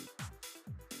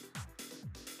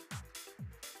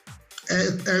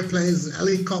airplanes and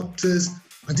helicopters.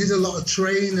 I did a lot of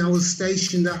training. I was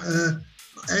stationed at a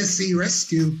air sea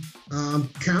rescue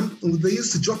camp, and they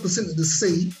used to drop us into the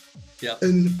sea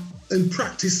and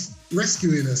practice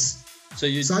rescuing us. So I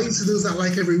used to do that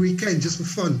like every weekend just for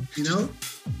fun, you know?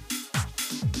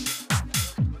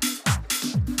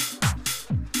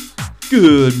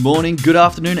 Good morning, good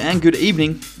afternoon, and good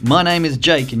evening. My name is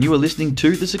Jake, and you are listening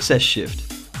to The Success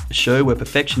Shift, a show where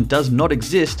perfection does not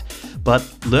exist, but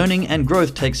learning and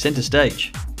growth take center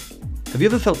stage. Have you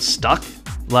ever felt stuck?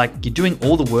 Like you're doing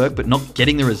all the work but not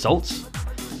getting the results?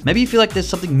 Maybe you feel like there's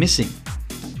something missing.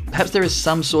 Perhaps there is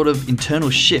some sort of internal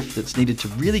shift that's needed to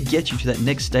really get you to that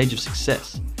next stage of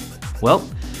success. Well,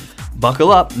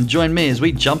 buckle up and join me as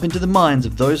we jump into the minds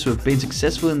of those who have been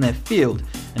successful in their field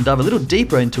and dive a little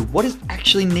deeper into what is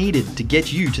actually needed to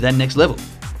get you to that next level.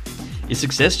 Is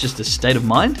success just a state of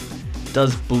mind?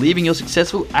 Does believing you're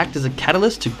successful act as a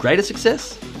catalyst to greater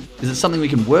success? Is it something we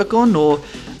can work on, or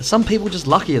are some people just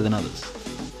luckier than others?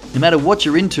 No matter what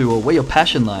you're into or where your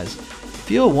passion lies,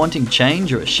 if you're wanting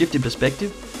change or a shift in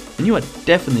perspective, then you are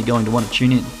definitely going to want to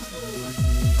tune in.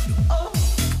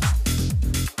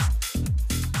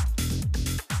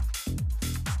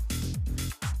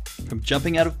 From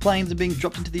jumping out of planes and being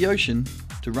dropped into the ocean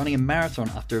to running a marathon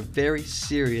after a very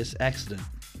serious accident,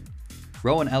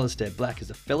 Rowan Black is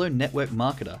a fellow network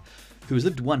marketer who has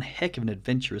lived one heck of an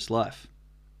adventurous life.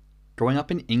 Growing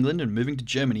up in England and moving to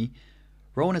Germany,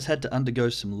 Rowan has had to undergo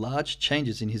some large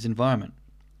changes in his environment,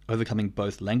 overcoming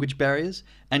both language barriers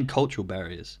and cultural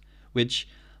barriers, which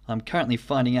I'm currently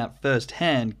finding out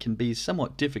firsthand can be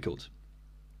somewhat difficult.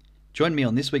 Join me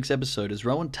on this week's episode as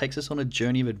Rowan takes us on a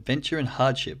journey of adventure and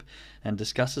hardship and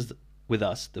discusses with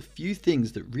us the few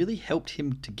things that really helped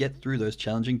him to get through those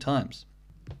challenging times.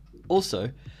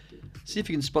 Also, see if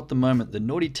you can spot the moment the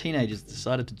naughty teenagers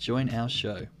decided to join our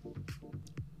show.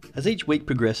 As each week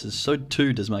progresses, so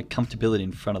too does my comfortability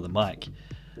in front of the mic.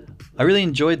 I really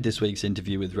enjoyed this week's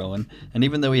interview with Rowan, and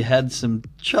even though we had some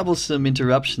troublesome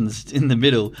interruptions in the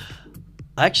middle,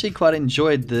 I actually quite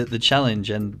enjoyed the challenge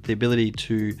and the ability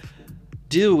to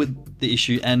deal with the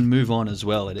issue and move on as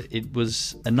well. It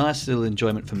was a nice little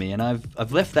enjoyment for me, and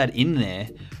I've left that in there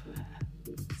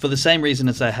for the same reason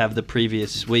as I have the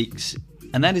previous weeks,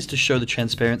 and that is to show the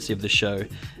transparency of the show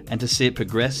and to see it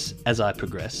progress as I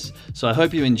progress. So I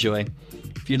hope you enjoy.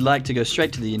 If you'd like to go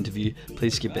straight to the interview,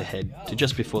 please skip ahead to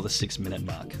just before the 6-minute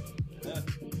mark.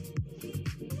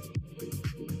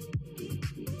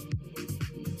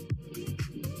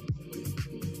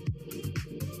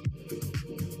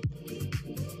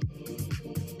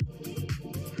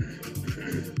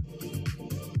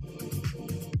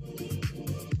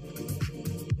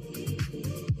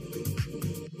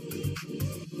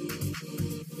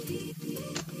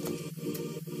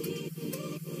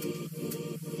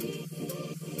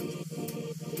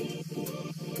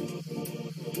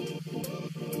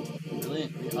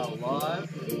 We are live.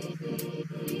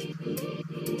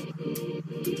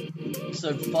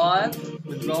 Episode 5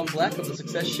 with Rowan Black of The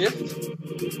Success Shift.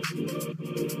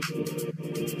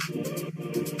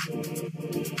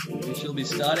 We shall be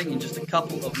starting in just a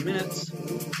couple of minutes.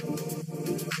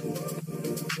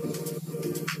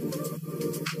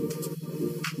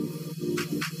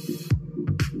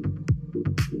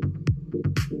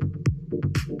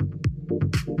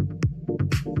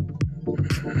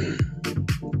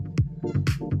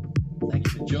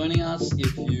 Joining us.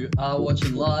 If you are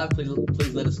watching live,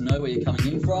 please let us know where you're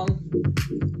coming in from.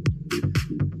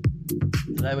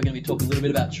 Today we're going to be talking a little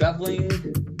bit about traveling,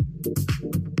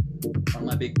 one of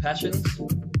my big passions.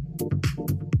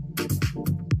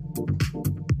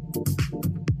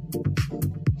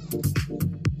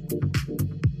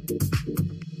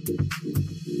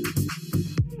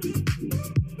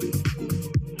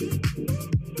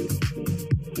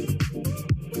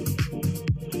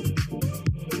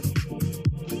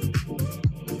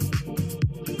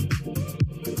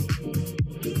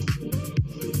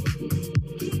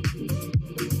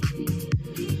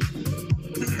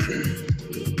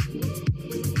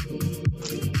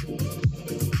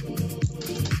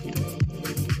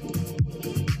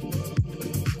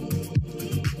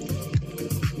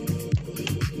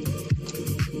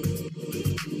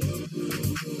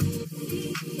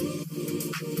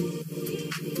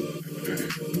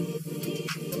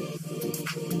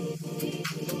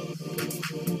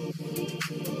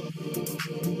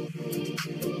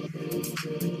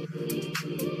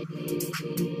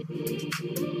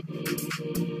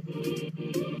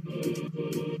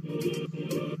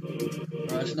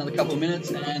 Alright, just another couple of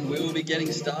minutes and we will be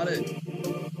getting started.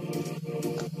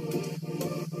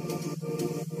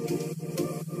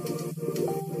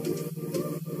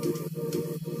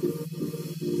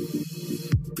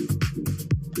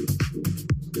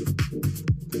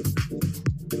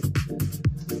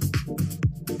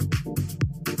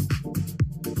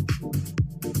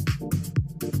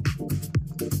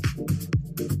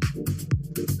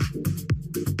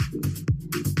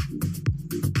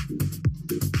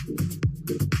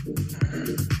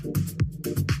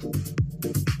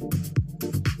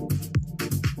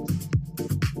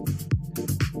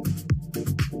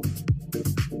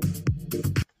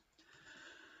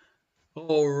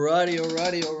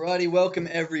 Alrighty. Welcome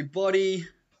everybody.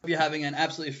 Hope you're having an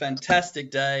absolutely fantastic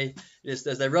day. It is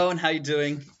Thursday. Rowan, how you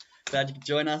doing? Glad you could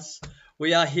join us.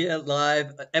 We are here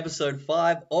live at episode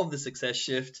 5 of The Success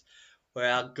Shift, where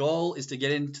our goal is to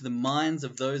get into the minds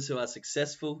of those who are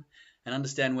successful and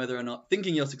understand whether or not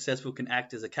thinking you're successful can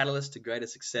act as a catalyst to greater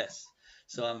success.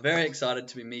 So I'm very excited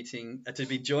to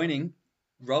be joining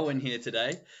Rowan here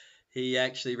today. He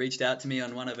actually reached out to me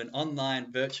on one of an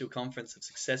online virtual conference of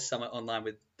Success Summit online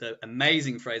with the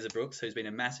amazing Fraser Brooks, who's been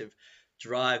a massive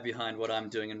drive behind what I'm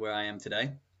doing and where I am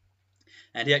today.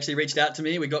 And he actually reached out to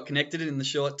me. We got connected in the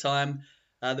short time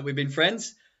that we've been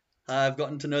friends. I've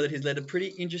gotten to know that he's led a pretty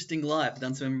interesting life,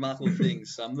 done some remarkable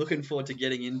things. So I'm looking forward to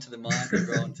getting into the mind of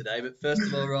Rowan today. But first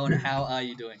of all, Rowan, how are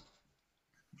you doing?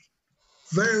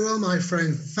 Very well, my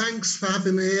friend. Thanks for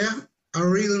having me here. I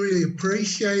really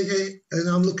appreciate it, and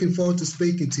I'm looking forward to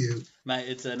speaking to you. Mate,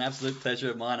 it's an absolute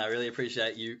pleasure of mine. I really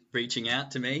appreciate you reaching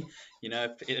out to me. You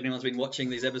know, if anyone's been watching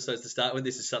these episodes to start with,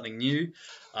 this is something new.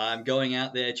 I'm going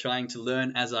out there trying to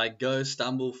learn as I go,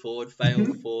 stumble forward,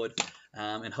 fail forward,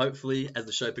 and hopefully as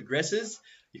the show progresses,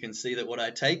 you can see that what I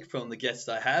take from the guests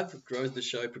I have grows the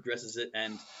show, progresses it,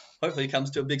 and hopefully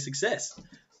comes to a big success.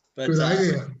 But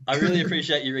I really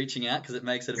appreciate you reaching out because it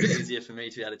makes it a bit easier for me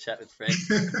to be able to chat with friends.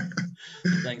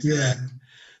 Thanks for that.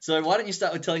 So why don't you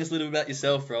start with telling us a little bit about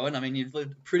yourself, Rowan? I mean, you've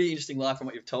lived a pretty interesting life from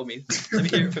what you've told me. Let me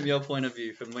hear it from your point of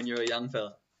view, from when you were a young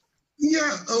fella.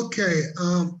 Yeah, okay.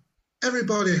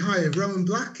 Everybody, hi, Rowan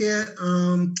Black here.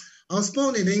 I was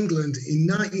born in England in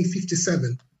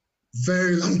 1957,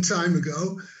 very long time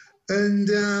ago. And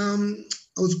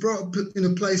I was brought up in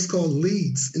a place called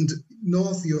Leeds in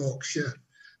North Yorkshire.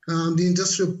 The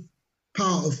industrial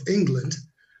part of England.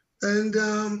 And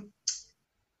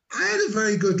I had a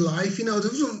very good life. You know,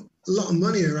 there wasn't a lot of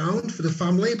money around for the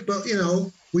family, but, you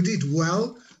know, we did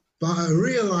well. But I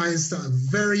realized at a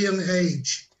very young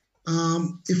age,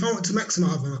 if I want to make some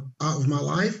out of my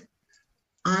life,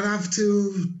 I'd have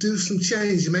to do some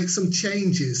change, make some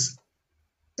changes.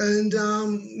 And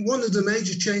one of the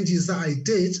major changes that I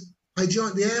did, I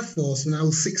joined the Air Force when I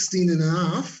was 16 and a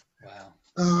half. Wow.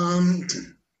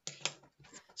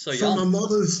 So from a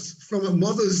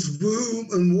mother's womb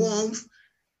and warmth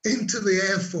into the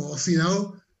Air Force, you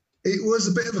know. It was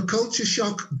a bit of a culture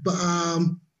shock, but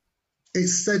it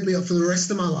set me up for the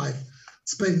rest of my life.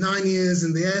 Spent 9 years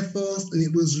in the Air Force, and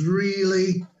it was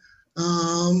really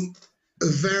a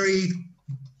very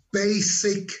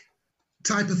basic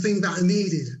type of thing that I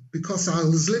needed because I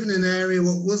was living in an area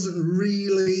that wasn't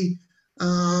really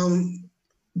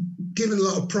giving a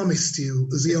lot of promise to you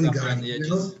as a young guy. You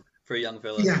know? For a young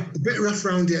fella. Yeah, a bit rough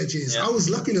around the edges. Yeah. I was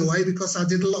lucky in a way because I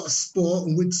did a lot of sport,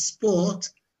 and with sport,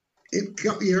 it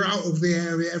got you out of the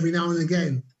area every now and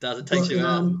again. It takes you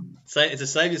out. It's a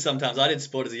savior sometimes. I did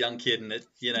sport as a young kid, and it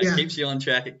keeps you on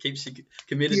track. It keeps you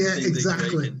committed to things.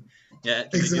 Exactly.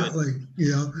 Exactly.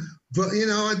 You know, but you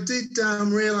know, I did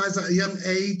realize at a young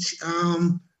age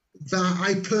that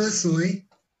I personally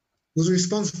was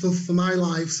responsible for my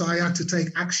life, so I had to take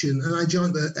action, and I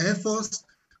joined the Air Force.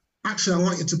 Actually, I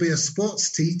wanted to be a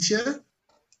sports teacher,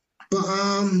 but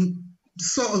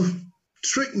sort of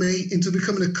tricked me into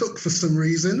becoming a cook for some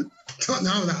reason. Don't know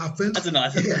how that happened. That's a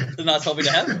nice hobby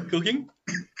to have, cooking.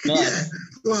 Nice. Yeah,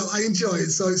 well, I enjoy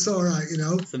it, so it's all right, you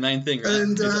know. It's the main thing, right?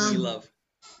 And, do something you love.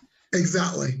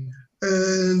 Exactly.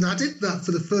 And I did that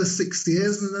for the first 6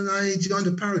 years, and then I joined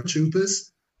the paratroopers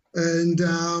and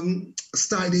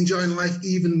started enjoying life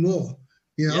even more.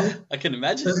 You know? Yeah, I can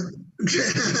imagine.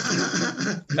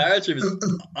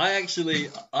 Paratroopers.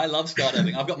 I love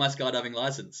skydiving. I've got my skydiving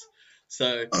license.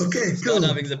 So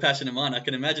skydiving is a passion of mine. I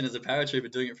can imagine as a paratrooper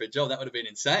doing it for a job, that would have been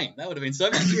insane. That would have been so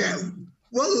much fun. Yeah.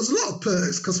 Well, there's a lot of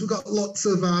perks because we got lots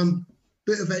of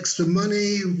bit of extra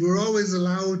money. We're always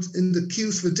allowed in the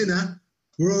queues for dinner.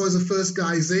 We're always the first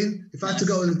guys in. If I had to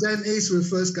go to the dentist, we're the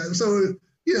first guys. So,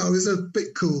 you know, it was a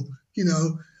bit cool, you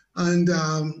know. And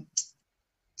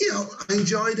you know, I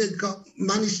enjoyed it,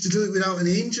 managed to do it without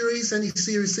any injuries, any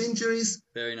serious injuries.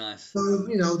 Very nice. So,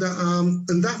 you know, that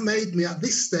and that made me, at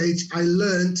this stage, I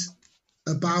learned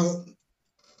about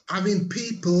having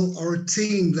people or a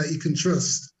team that you can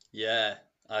trust. Yeah.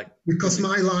 Because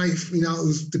my life, you know, it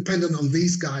was dependent on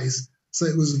these guys. So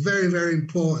it was very, very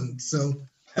important. So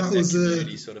that was a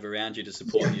community sort of around you to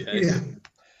support you. Hey?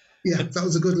 Yeah, that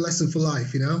was a good lesson for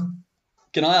life, you know.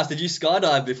 Can I ask, did you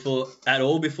skydive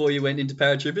before you went into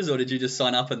paratroopers, or did you just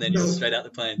sign up and then you were straight out the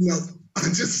plane? No, I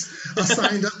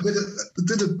signed up,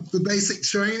 did the basic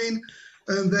training,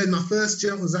 and then my first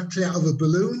jump was actually out of a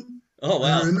balloon. Oh,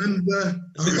 wow. I remember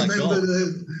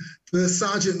the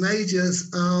sergeant majors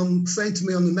saying to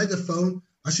me on the megaphone,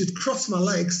 I should cross my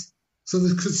legs so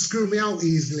they could screw me out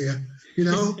easily, you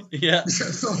know. Yeah.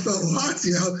 So I thought, what,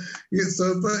 you know? Yeah,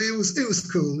 so, but it was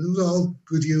cool. It was all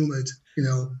good humoured, you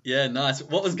know. Yeah, nice.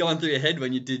 What was going through your head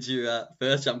when you did your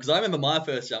first jump? Because I remember my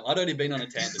first jump. I'd already been on a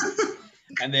tandem.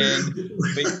 And then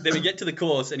we get to the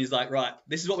course and he's like, right,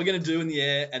 this is what we're going to do in the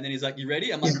air. And then he's like, you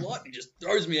ready? I'm like, what? He just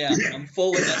throws me out. And I'm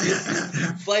falling like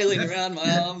this, flailing around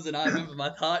my arms. And I remember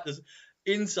my heart just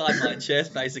inside my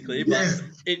chest, basically. But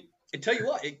it tell you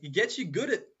what, it gets you good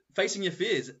at facing your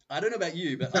fears. I don't know about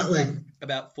you, but I've done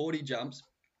about 40 jumps.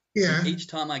 Yeah. Each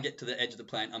time I get to the edge of the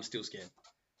plane, I'm still scared.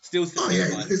 Still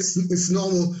yeah, it's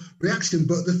normal reaction.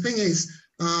 But the thing is,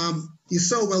 you're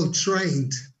so well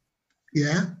trained,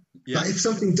 yeah? That if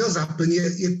something does happen,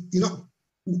 you're not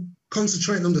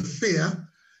concentrating on the fear.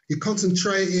 You're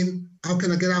concentrating, how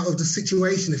can I get out of the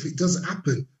situation if it does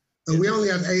happen? And we only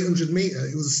had 800 meter.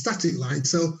 It was a static line.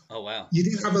 So you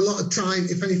didn't have a lot of time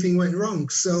if anything went wrong.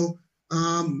 So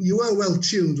you were well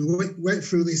tuned. We went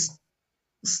through these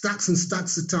stacks and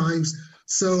stacks of times.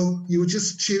 So you were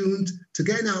just tuned to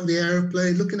getting out of the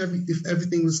airplane, looking at if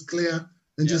everything was clear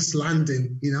and just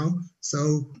landing, you know?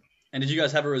 So. And did you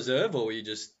guys have a reserve or were you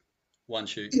just one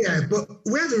shoot? Yeah, but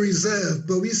we had a reserve,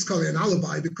 but we used to call it an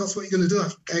alibi because what are you going to do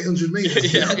after 800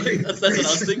 meters? Yeah, that's what I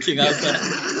was thinking. I was like,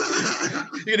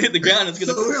 you're going to hit the ground. It's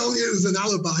going so we all use an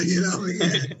alibi, you know?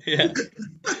 Yeah,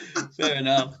 fair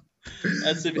enough.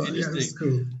 That's super interesting. Yeah, that's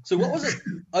cool. So what was it?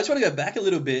 I just want to go back a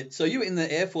little bit. So you were in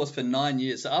the Air Force for 9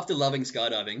 years. So after loving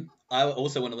skydiving, I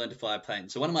also want to learn to fly a plane.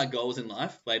 So one of my goals in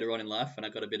life, later on in life, when I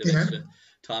got a bit of extra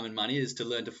time and money, is to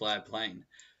learn to fly a plane.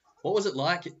 What was it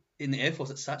like in the Air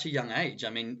Force at such a young age? I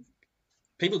mean,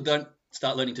 people don't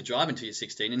start learning to drive until you're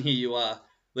 16, and here you are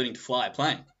learning to fly a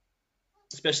plane,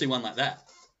 especially one like that.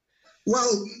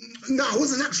 Well, no, I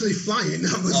wasn't actually flying.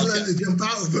 I was learning to jump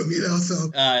out of them, you know.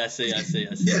 So I see.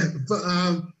 Yeah, but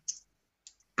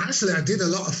actually, I did a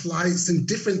lot of flights in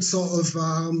different sort of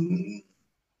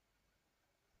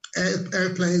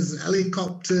airplanes,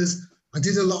 helicopters. I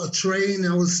did a lot of training.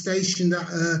 I was stationed at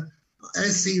Air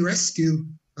Sea Rescue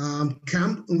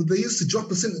camp, and they used to drop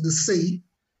us into the sea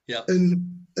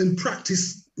and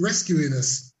practice rescuing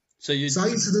us. So I used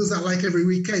to do that like every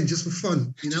weekend just for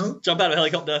fun, you know? Jump out of a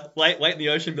helicopter, wait in the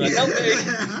ocean, be like, help me.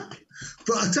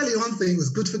 But I'll tell you one thing, it was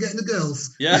good for getting the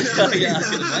girls. Yeah, you know?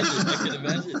 I can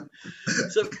imagine.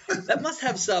 So that must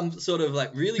have some sort of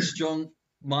like really strong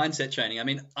mindset training. I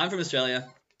mean, I'm from Australia,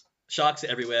 sharks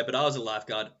are everywhere, but I was a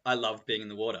lifeguard. I loved being in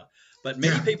the water. But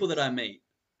many people that I meet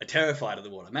are terrified of the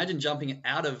water. Imagine jumping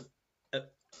out of a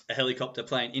helicopter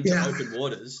plane into open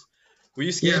waters. Were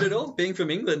you scared at all? Being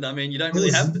from England, I mean, you don't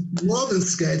really have... more than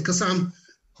scared because I'm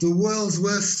the world's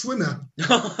worst swimmer.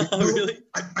 Really?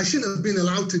 I shouldn't have been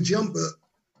allowed to jump, but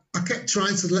I kept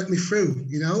trying to let me through,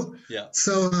 you know? Yeah.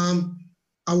 So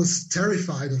I was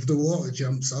terrified of the water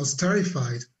jumps. I was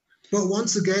terrified. But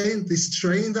once again, this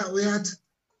training that we had,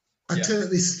 I turned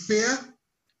this fear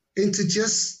into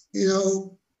just, you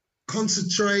know,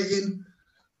 concentrating,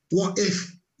 what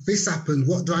if this happened?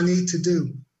 What do I need to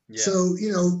do? Yeah. So,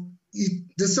 you know,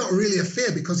 there's not really a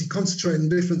fear because you concentrate on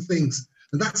different things.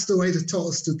 And that's the way they taught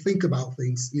us to think about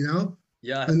things, you know?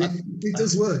 Yeah. And it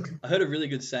does work. I heard a really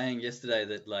good saying yesterday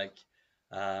that, like,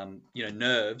 you know,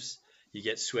 nerves, you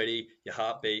get sweaty, your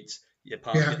heart beats, your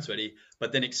palms get sweaty,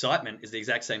 but then excitement is the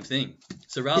exact same thing.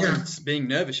 So rather than being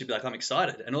nervous, you'd be like, I'm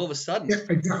excited. And all of a sudden,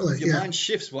 your mind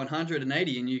shifts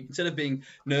 180 and you, instead of being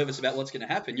nervous about what's going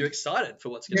to happen, you're excited for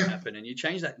what's going to happen and you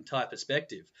change that entire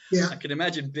perspective. Yeah. I can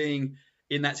imagine being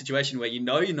in that situation where you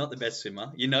know you're not the best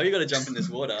swimmer, you know you got to jump in this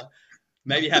water,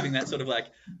 maybe having that sort of like,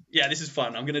 yeah, this is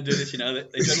fun, I'm going to do this, you know, the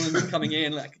adrenaline's coming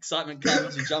in, like excitement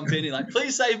comes, you jump in, you're like,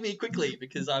 please save me quickly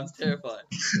because I'm terrified.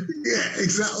 Yeah,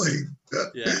 exactly.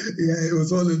 Yeah, it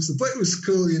was one of them, but it was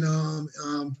cool, you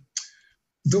know.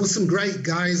 There were some great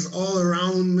guys all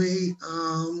around me.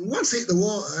 Once I hit the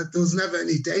water, there was never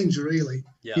any danger really,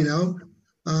 you know.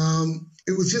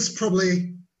 It was just probably...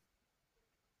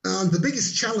 the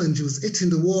biggest challenge was hitting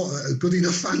the water at a good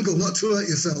enough angle not to hurt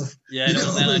yourself. Yeah, you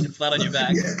don't land flat on your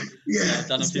back. Yeah, I've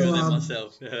done a few of them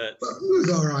myself. It hurts. But it was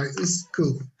all right. It was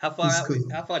cool. How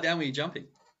far down were you jumping?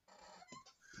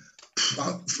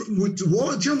 With the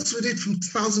water jumps, we did from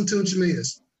 1,200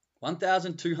 meters.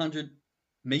 1,200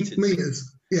 meters.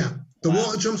 Meters. Yeah. The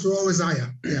water jumps were always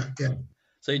higher. Yeah.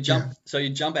 So you jump. Yeah. So you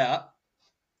jump out,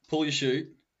 pull your chute,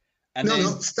 and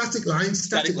no, static line.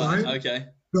 Static line. Okay.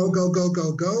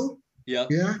 Go. Yep.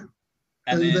 Yeah.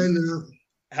 And then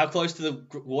how close to the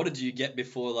water do you get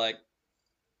before, like,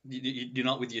 you're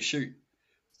not with your chute?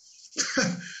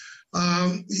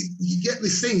 You get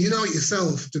this thing, you know it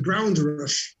yourself, the ground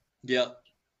rush. Yeah.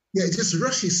 Yeah, it just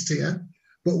rushes to you.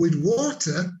 But with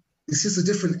water, it's just a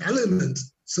different element.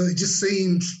 So it just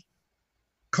seems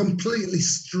completely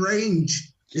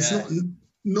strange. Yeah. It's not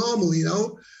normal, you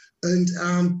know. And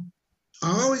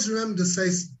I always remember to say,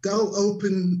 don't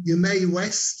open your Mae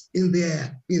West in the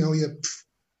air. You know, you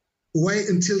wait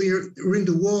until you're in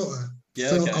the water. Yeah,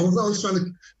 so okay. I was always trying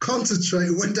to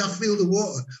concentrate. When do I feel the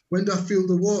water? When do I feel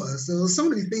the water? So there's so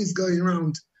many things going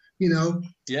around, you know.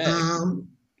 Yeah.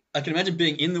 I can imagine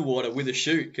being in the water with a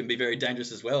chute can be very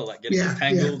dangerous as well, like getting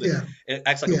entangled. Yeah. It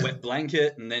acts like a wet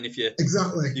blanket, and then if you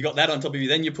got that on top of you,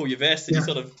 then you pull your vest and you're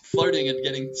sort of floating and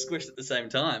getting squished at the same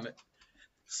time.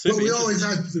 But we always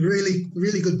had really,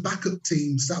 really good backup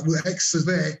teams that were extra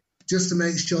there just to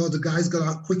make sure the guys got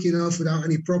out quick enough without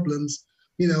any problems,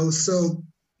 you know. So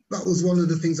that was one of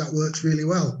the things that worked really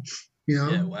well, you know.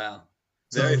 Yeah, wow.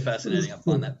 Very fascinating. I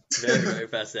find that very, very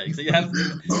fascinating. So you have.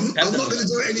 I'm not going to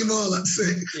do it anymore. That's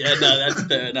it. Yeah, no, that's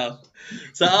fair enough.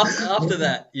 So after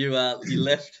that, you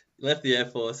left the Air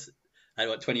Force at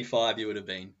what, 25? You would have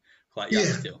been quite young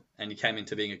still, and you came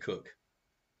into being a cook.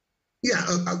 Yeah,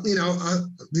 you know, I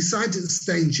decided to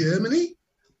stay in Germany,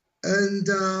 and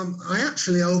I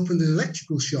actually opened an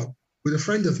electrical shop with a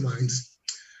friend of mine.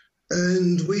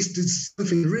 And we did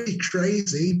something really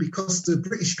crazy because the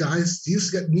British guys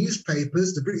used to get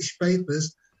newspapers, the British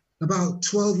papers, about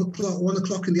 12 o'clock, 1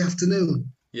 o'clock in the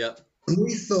afternoon. Yep. And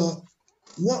we thought,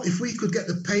 what if we could get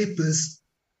the papers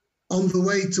on the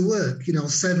way to work, you know,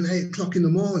 7, 8 o'clock in the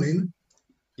morning?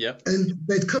 Yep. And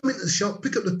they'd come into the shop,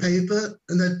 pick up the paper,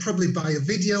 and they'd probably buy a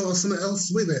video or something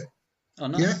else with it. Oh,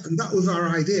 nice. Yeah, and that was our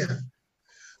idea.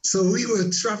 So we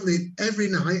were traveling every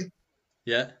night.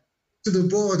 Yeah. To the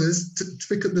borders to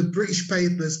pick up the British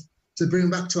papers to bring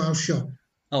back to our shop.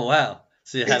 Oh, wow.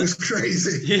 So it was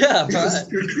crazy. Yeah, right.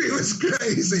 It was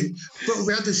crazy. But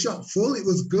we had the shop full. It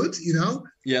was good, you know.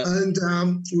 Yeah.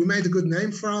 And we made a good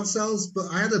name for ourselves. But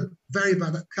I had a very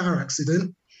bad car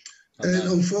accident.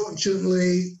 And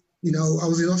unfortunately, you know, I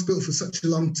was in hospital for such a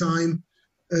long time.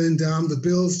 And the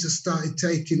bills just started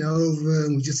taking over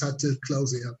and we just had to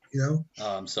close it up, you know.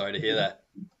 Oh, I'm sorry to hear that.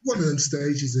 One of them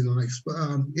stages in life. But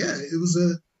yeah, it was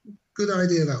a good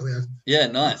idea that we had. Yeah,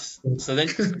 nice. So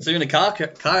you're in a car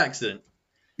accident.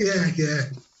 Yeah.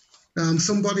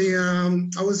 Somebody,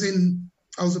 I was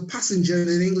a passenger in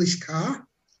an English car.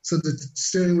 So the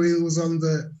steering wheel was on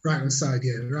the right-hand side,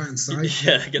 right-hand side.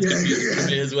 Yeah, it gets confused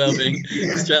for me as well, being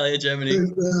Australia, Germany.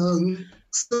 And,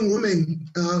 some woman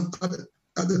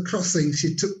at the crossing,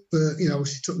 she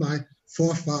took my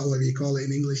fourth part, whatever you call it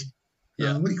in English.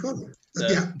 Yeah. What do you call it?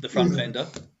 The front fender.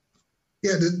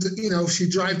 Yeah, she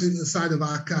drove into the side of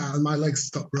our car and my legs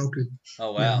stopped broken.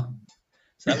 Oh, wow.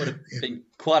 So that would have been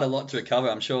quite a lot to recover.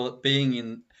 I'm sure being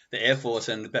in the Air Force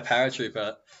and the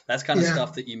paratrooper, that's kind of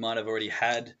stuff that you might have already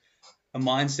had a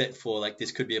mindset for, like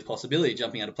this could be a possibility,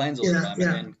 jumping out of planes all the time.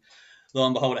 And then lo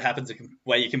and behold, it happens a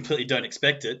way you completely don't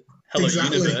expect it. Hello,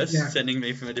 universe, sending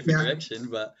me from a different direction.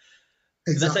 But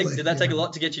did that take a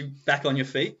lot to get you back on your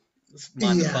feet?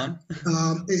 Mind the fun?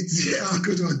 It's a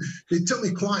good one. It took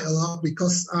me quite a lot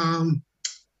because I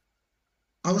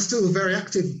was still very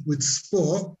active with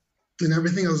sport and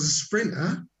everything. I was a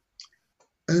sprinter.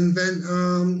 And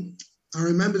then I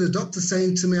remember the doctor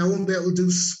saying to me, I won't be able to do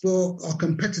sport or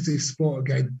competitive sport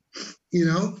again, you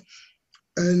know.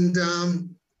 And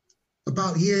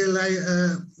about a year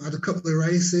later, I had a couple of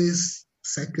races,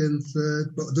 second,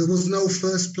 third, but there was no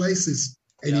first places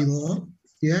anymore.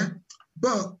 Yeah.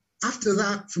 But after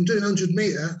that, from doing 100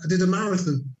 meter, I did a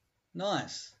marathon.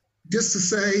 Nice. Just to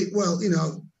say, well, you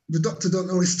know, the doctor don't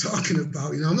know what he's talking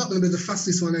about. You know, I'm not going to be the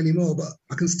fastest one anymore, but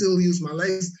I can still use my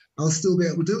legs. I'll still be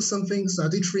able to do something. So I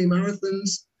did 3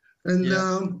 marathons and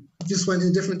just went in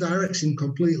a different direction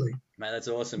completely. Man, that's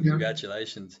awesome.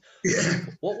 Congratulations. Yeah.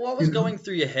 What was going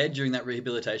through your head during that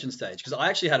rehabilitation stage? Because I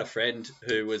actually had a friend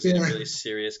who was in a really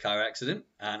serious car accident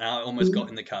and I almost got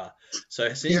in the car.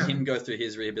 So seeing him go through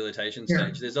his rehabilitation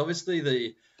stage, there's obviously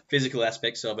the physical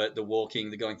aspects of it, the walking,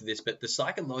 the going through this, but the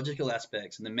psychological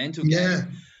aspects and the mental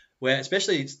game, where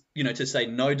especially, you know, to say,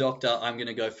 no, doctor, I'm going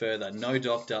to go further. No,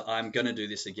 doctor, I'm going to do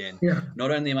this again. Yeah.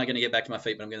 Not only am I going to get back to my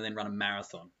feet, but I'm going to then run a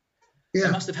marathon. Yeah.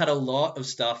 You must have had a lot of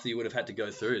stuff that you would have had to go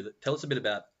through. Tell us a bit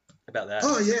about that.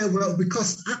 Oh, yeah. Well,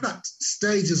 because at that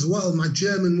stage as well, my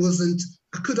German wasn't,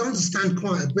 I could understand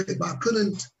quite a bit, but I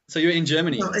couldn't. So you're in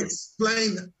Germany?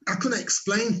 I couldn't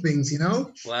explain things, you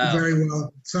know, very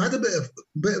well. So I had a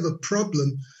bit of a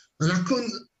problem and I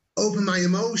couldn't open my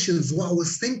emotions, what I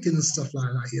was thinking and stuff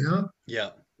like that, you know?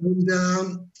 Yeah.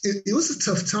 And it was a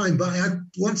tough time, but I had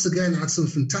some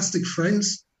fantastic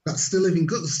friends that still live in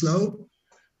Gütersloh.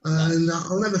 And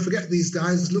I'll never forget these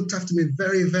guys looked after me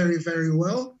very, very, very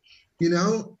well, you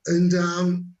know. And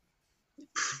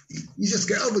you just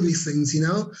get over these things, you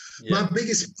know. My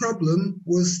biggest problem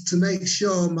was to make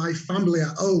sure my family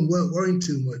at home weren't worrying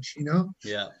too much, you know.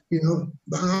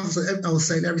 But I was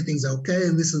saying everything's okay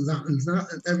and this and that and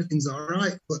that and everything's all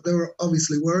right, but they were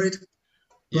obviously worried.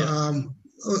 But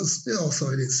it all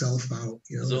sorted itself out,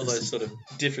 you know. There's all those sort of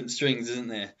different strings, isn't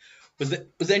there? Was there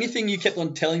anything you kept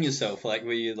on telling yourself, like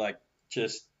were you like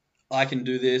just I can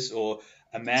do this, or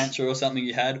a mantra or something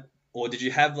you had, or did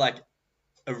you have like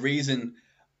a reason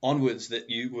onwards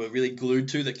that you were really glued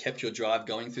to that kept your drive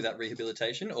going through that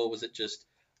rehabilitation, or was it just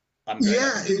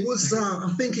it was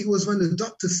I think it was when the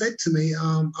doctor said to me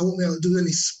I won't be able to do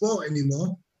any sport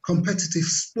anymore, competitive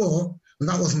sport, and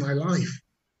that was my life,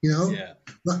 you know.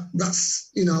 That's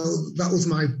you know, that was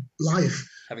my life,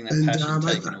 having that passion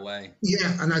taken away.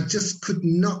 And I just could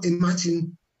not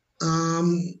imagine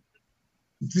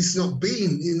this not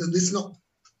being, you know, this not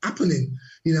happening,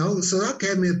 you know. So that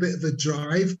gave me a bit of a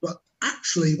drive. But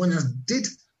actually, when I did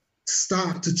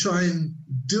start to try and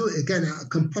do it again at a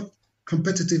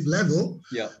competitive level,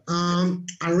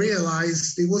 I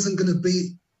realized it wasn't going to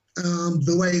be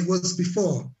the way it was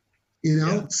before, you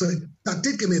know. So that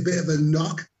did give me a bit of a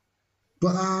knock.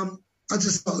 But I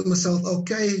just thought to myself,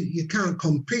 okay, you can't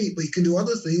compete, but you can do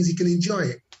other things, you can enjoy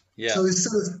it. So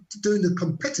instead of doing the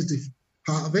competitive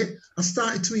part of it, I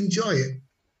started to enjoy it.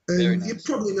 And you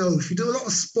probably know, if you do a lot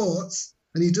of sports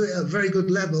and you do it at a very good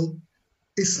level,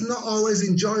 it's not always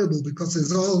enjoyable because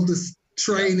there's all this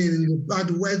training and the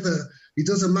bad weather. It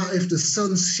doesn't matter if the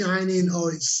sun's shining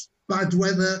or it's bad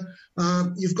weather.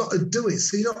 You've got to do it.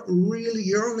 So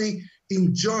you're only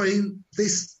enjoying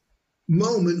this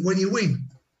moment when you win.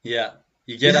 You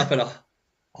get up at a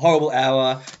horrible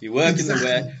hour, you work in the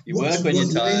wet, you work when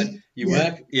you're tired, you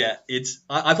work.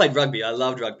 I played rugby. I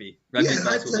loved rugby. I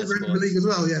played rugby league as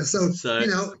well. So you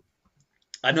know,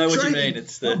 I know what you mean.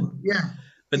 It's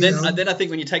but then I think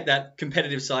when you take that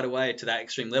competitive side away to that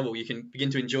extreme level, you can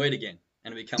begin to enjoy it again,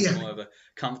 and it becomes more of a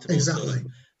comfortable sort of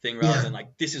thing rather than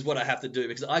like, this is what I have to do.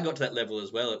 Because I got to that level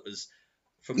as well. It was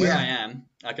from where I am,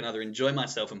 I can either enjoy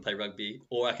myself and play rugby,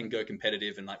 or I can go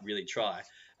competitive and like really try.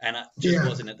 And it just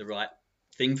wasn't at the right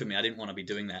thing for me. I didn't want to be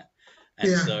doing that.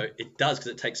 And so it does,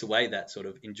 because it takes away that sort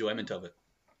of enjoyment of it.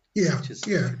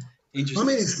 Interesting. I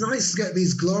mean, it's nice to get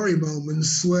these glory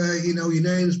moments where, you know, your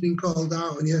name's been called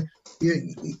out and you're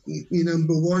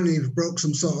number one, you've broke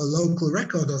some sort of local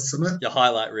record or something. Your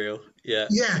highlight reel.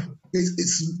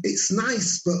 It's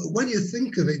nice, but when you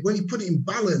think of it, when you put it in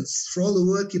balance for all the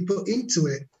work you put into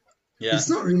it, it's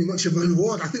not really much of an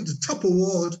award. I think the top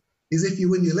award is if you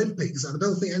win the Olympics. I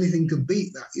don't think anything can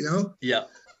beat that, you know? Yeah,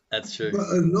 that's true. But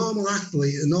a normal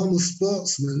athlete, a normal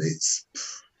sportsman, it's...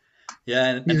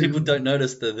 and people don't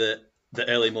notice the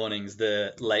early mornings,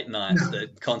 the late nights, the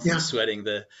constant sweating,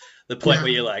 the point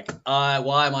where you're like,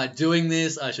 why am I doing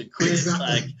this? I should quit. Exactly.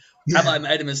 Like, have I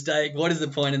made a mistake? What is the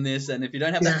point in this? And if you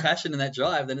don't have that passion and that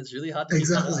drive, then it's really hard to keep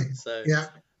that up. So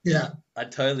I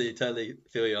totally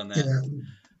feel you on that.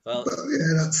 Well, so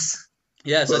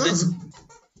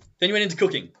then you went into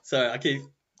cooking. So I keep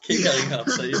going up.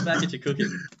 So you're back at your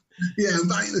cooking. I'm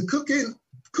back in the cooking.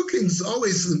 Cooking's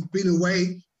always been a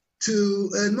way to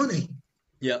earn money.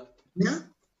 It's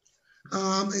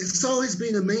always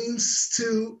been a means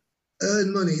to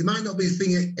earn money. It might not be the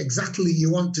thing exactly you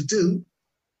want to do,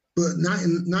 but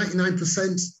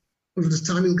 99% of the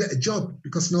time you'll get a job,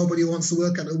 because nobody wants to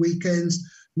work at the weekends.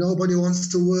 Nobody wants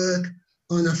to work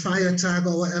on a fire tag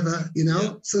or whatever, you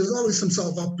know. So there's always some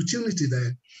sort of opportunity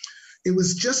there. It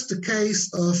was just a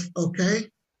case of, okay,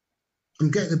 I'm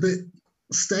getting a bit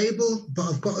stable, but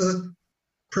I've got to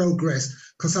progress,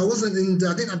 because I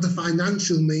didn't have the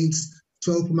financial means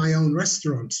to open my own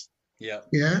restaurant.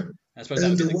 I suppose that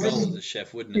would be the goal as a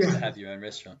chef, wouldn't it, to have your own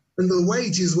restaurant? And the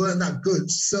wages weren't that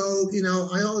good. So, you know,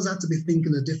 I always had to be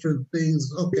thinking of different things.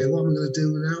 Okay, what am I going to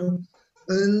do now?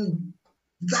 And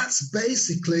that's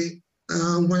basically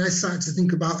when I started to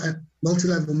think about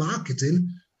multi-level marketing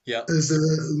as a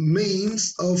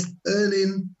means of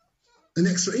earning an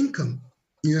extra income,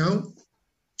 you know?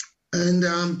 And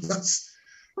that's...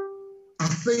 I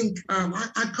think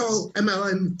I call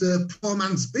MLM the poor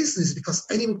man's business, because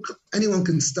anyone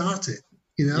can start it,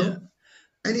 you know.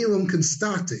 Anyone can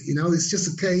start it, you know. It's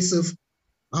just a case of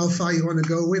how far you want to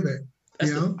go with it.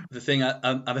 That's the thing.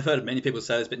 I've heard many people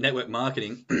say this, but network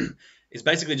marketing is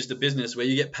basically just a business where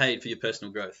you get paid for your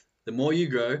personal growth. The more you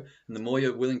grow and the more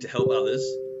you're willing to help others,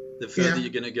 the further you're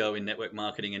going to go in network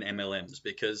marketing and MLMs,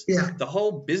 because the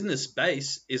whole business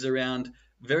space is around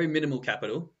very minimal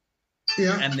capital.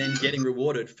 And then getting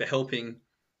rewarded for helping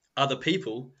other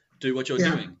people do what you're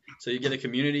doing. So you get a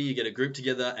community, you get a group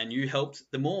together, and you helped.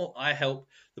 The more I help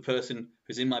the person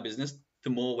who's in my business, the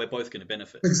more we're both going to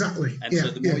benefit. Exactly. And so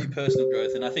the more your personal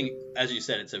growth, and I think, as you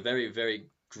said, it's a very, very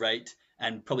great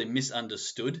and probably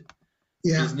misunderstood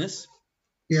business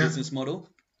model.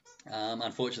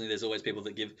 Unfortunately, there's always people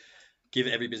that give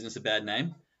every business a bad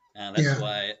name. That's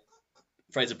why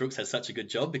Fraser Brooks has such a good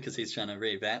job, because he's trying to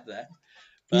revamp that.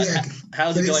 But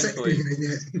how's it going for you?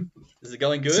 Is it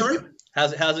going good? Sorry?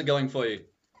 How's it going for you?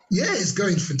 Yeah, it's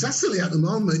going fantastically at the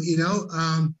moment.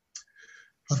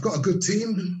 I've got a good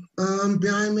team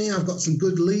behind me. I've got some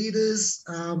good leaders.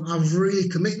 I've really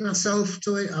committed myself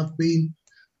to it. I've been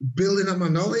building up my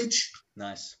knowledge.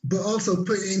 Nice. But also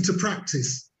put it into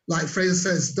practice. Like Fraser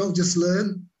says, don't just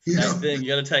learn. Same thing. You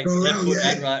got to take left foot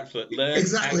and right foot. Learn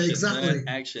exactly. Learn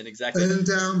action. Exactly. And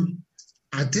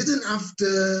I didn't have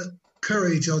the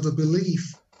courage or the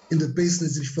belief in the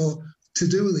business before to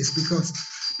do this because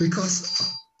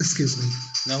excuse me.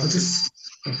 No.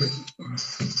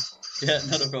 Yeah,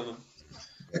 not a problem.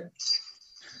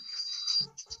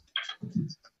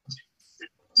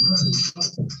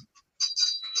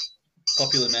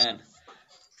 Popular man.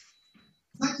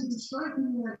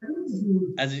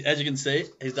 As you can see,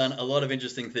 he's done a lot of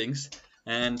interesting things,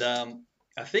 and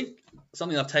I think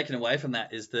something I've taken away from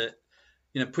that is that,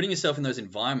 putting yourself in those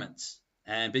environments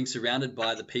and being surrounded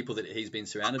by the people that he's been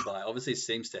surrounded by obviously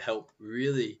seems to help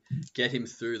really get him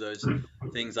through those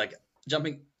things, like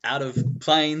jumping out of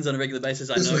planes on a regular basis.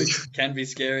 I know it can be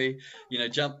scary,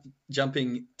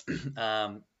 jumping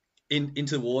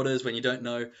into waters when you don't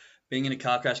know. Being in a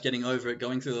car crash, getting over it,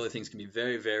 going through all the things can be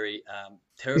very, very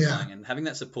terrifying. Yeah. And having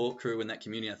that support crew and that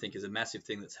community, I think, is a massive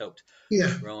thing that's helped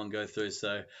Rowan go through. So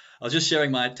I was just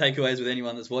sharing my takeaways with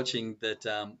anyone that's watching, that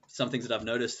some things that I've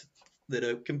noticed that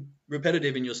are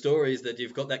repetitive in your stories, that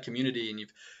you've got that community and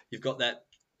you've got that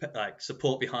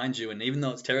support behind you. And even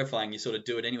though it's terrifying, you sort of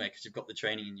do it anyway because you've got the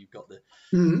training and you've got the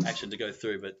action to go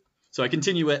through. But so I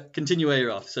continue where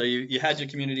you're off. So you had your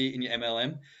community in your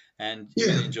MLM. And you're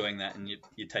really enjoying that, and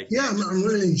you're taking. Yeah, I'm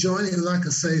really enjoying it. Like I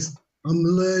say, I'm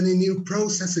learning new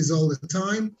processes all the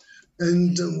time,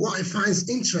 and what I find is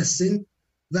interesting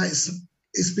that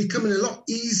it's becoming a lot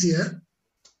easier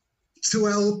to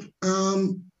help,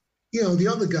 the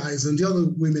other guys and the other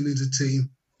women in the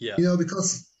team. Yeah.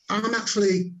 Because I'm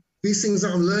actually, these things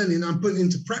that I'm learning, I'm putting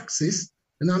into practice,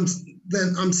 and I'm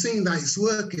seeing that it's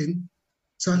working.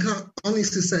 So I can't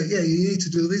honestly say, you need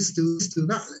to do this, do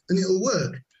that, and it'll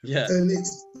work. Yeah. And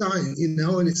it's dying,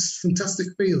 and it's a fantastic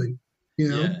feeling,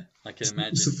 Yeah, I can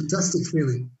imagine. It's a fantastic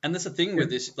feeling. And that's the thing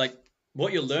with this, like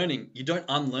what you're learning, you don't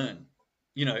unlearn.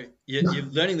 You're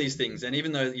learning these things, and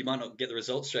even though you might not get the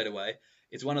results straight away,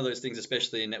 it's one of those things,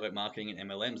 especially in network marketing and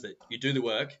MLMs, that you do the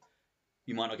work,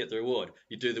 you might not get the reward.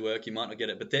 You do the work, you might not get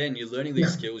it. But then you're learning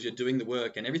these skills, you're doing the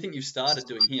work, and everything you've started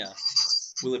doing here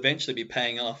will eventually be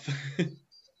paying off.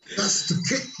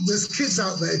 There's kids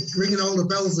out there ringing all the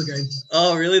bells again.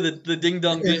 Oh, really? The ding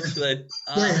dong bitch.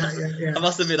 I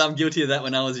must admit, I'm guilty of that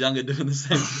when I was younger, doing the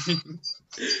same thing.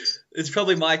 It's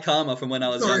probably my karma from when I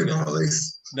was younger. About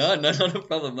this. No, not a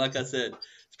problem. Like I said,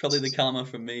 it's probably the karma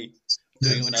from me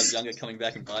doing it when I was younger, coming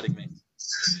back and biting me.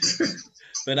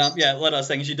 But what I was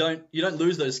saying is you don't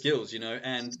lose those skills,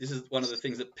 and this is one of the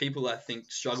things that people, I think,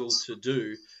 struggle to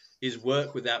do, is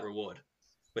work without reward.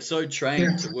 We're so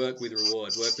trained to work with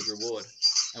reward.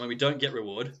 And when we don't get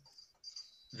reward,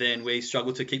 then we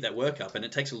struggle to keep that work up. And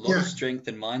it takes a lot of strength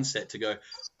and mindset to go,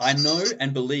 I know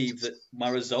and believe that my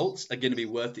results are going to be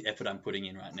worth the effort I'm putting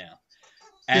in right now.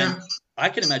 And I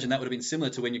can imagine that would have been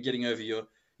similar to when you're getting over your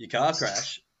car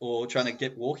crash or trying to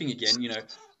get walking again.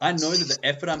 I know that the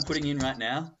effort I'm putting in right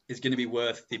now is going to be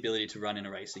worth the ability to run in a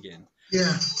race again.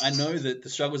 Yeah. I know that the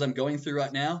struggles I'm going through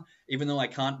right now, even though I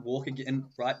can't walk again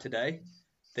right today,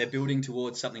 they're building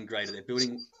towards something greater. They're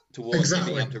building towards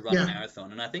being able to run a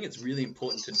marathon. And I think it's really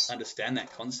important to understand that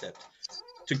concept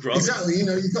to grow. Exactly.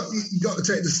 You've got to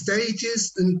take the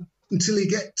stages until you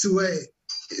get to where it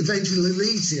eventually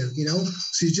leads you,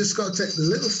 So you just got to take the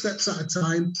little steps at a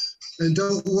time and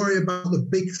don't worry about the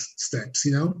big steps,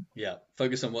 Yeah.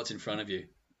 Focus on what's in front of you.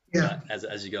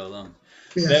 As you go along.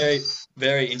 Yeah. Very,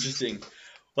 very interesting.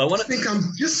 Well, I think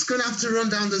I'm just going to have to run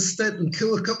down the step and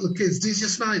kill a couple of kids. Do you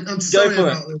just mind? I'm sorry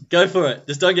about it. Go for it.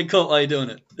 Just don't get caught while you're doing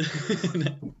it.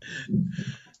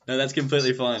 No, that's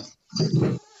completely fine.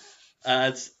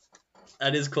 That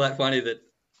is quite funny that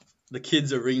the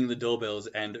kids are ringing the doorbells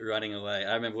and running away.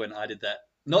 I remember when I did that.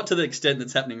 Not to the extent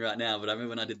that's happening right now, but I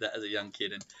remember when I did that as a young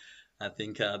kid. And I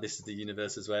think this is the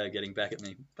universe's way of getting back at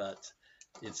me. But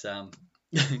it's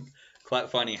quite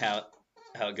funny how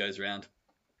it goes around.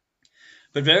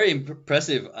 But very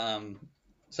impressive.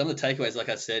 Some of the takeaways, like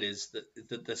I said, is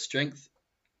that the strength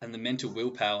and the mental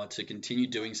willpower to continue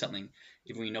doing something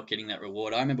even when you're not getting that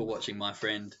reward. I remember watching my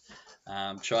friend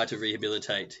try to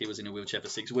rehabilitate. He was in a wheelchair for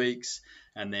 6 weeks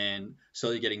and then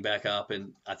slowly getting back up.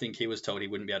 And I think he was told he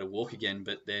wouldn't be able to walk again.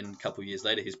 But then a couple of years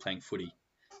later, he's playing footy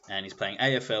and he's playing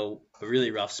AFL, a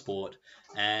really rough sport,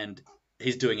 and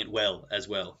he's doing it well as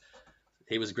well.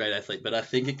 He was a great athlete. But I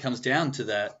think it comes down to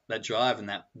that drive and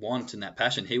that want and that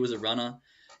passion. He was a runner.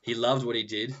 He loved what he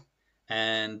did.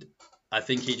 And I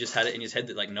think he just had it in his head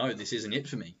that, like, no, this isn't it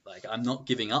for me. Like, I'm not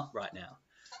giving up right now.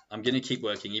 I'm going to keep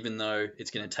working, even though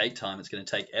it's going to take time, it's going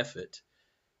to take effort.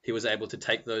 He was able to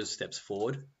take those steps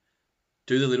forward,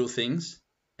 do the little things,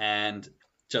 and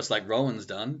just like Rowan's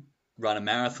done, run a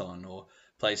marathon or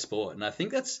play sport. And I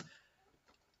think that's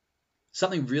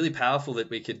something really powerful that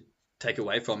we could take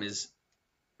away from, is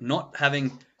not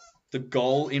having the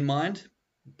goal in mind,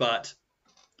 but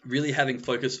really having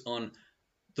focus on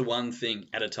the one thing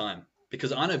at a time.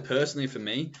 Because I know personally for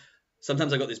me,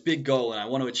 sometimes I got this big goal and I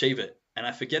want to achieve it, and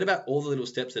I forget about all the little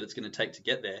steps that it's going to take to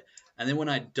get there. And then when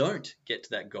I don't get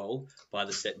to that goal by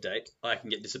the set date, I can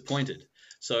get disappointed.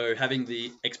 So having the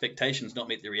expectations not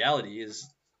meet the reality is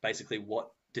basically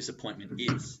what disappointment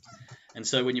is. And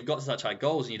so when you've got such high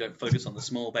goals and you don't focus on the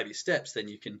small baby steps, then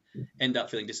you can end up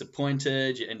feeling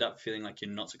disappointed. You end up feeling like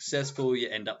you're not successful. You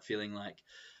end up feeling like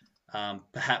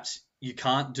perhaps you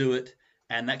can't do it.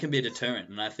 And that can be a deterrent.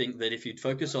 And I think that if you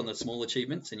focus on the small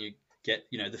achievements and you get,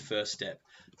 the first step,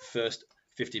 first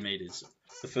 50 meters,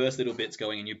 the first little bits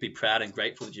going, and you'd be proud and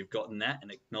grateful that you've gotten that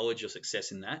and acknowledge your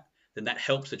success in that, then that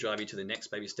helps to drive you to the next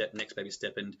baby step.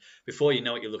 And before you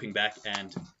know it, you're looking back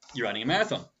and you're running a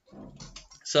marathon.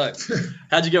 So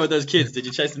how'd you go with those kids? Did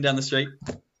you chase them down the street?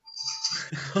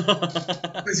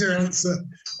 That's your answer.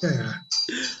 Yeah.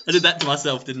 I did that to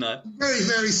myself, didn't I? Very,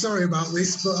 very sorry about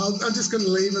this, but I'm just going to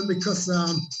leave them because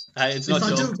hey, it's not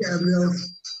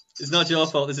it's not your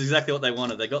fault. This is exactly what they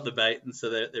wanted. They got the bait, and so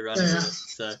they're running with it.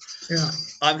 So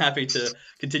I'm happy to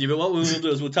continue. But what we will do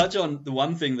is we'll touch on the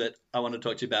one thing that I want to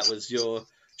talk to you about was your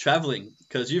traveling,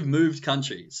 because you've moved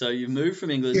country. So you've moved from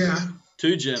England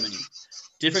to Germany.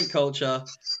 Different culture,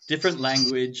 different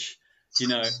language,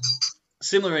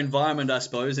 similar environment, I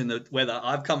suppose, in the weather.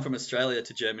 I've come from Australia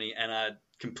to Germany, and I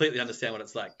completely understand what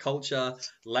it's like. Culture,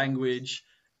 language.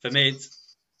 For me, it's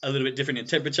a little bit different in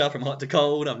temperature from hot to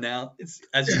cold.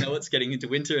 It's getting into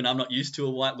winter, and I'm not used to a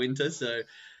white winter. So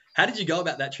how did you go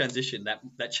about that transition,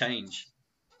 that change?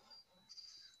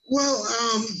 Well,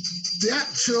 the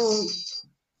actual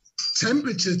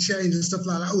temperature change and stuff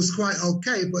like that was quite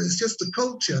okay, but it's just the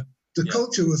culture. The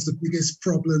culture was the biggest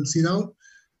problems,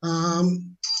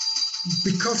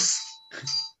 because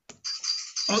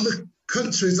other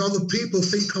countries, other people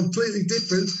think completely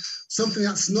different. Something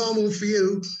that's normal for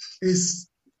you is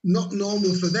not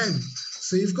normal for them.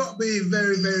 So you've got to be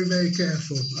very, very, very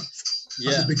careful at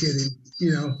the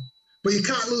beginning, But you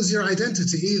can't lose your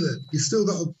identity either. You still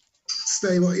got to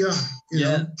stay what you are, you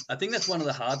know? I think that's one of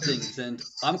the hard things. And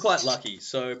I'm quite lucky.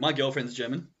 So my girlfriend's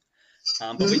German.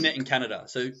 But we met in Canada.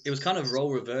 So it was kind of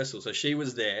role reversal. So she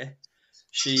was there.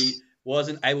 She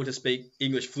wasn't able to speak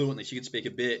English fluently. She could speak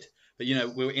a bit. But,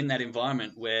 we were in that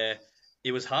environment where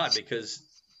it was hard because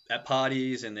at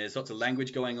parties and there's lots of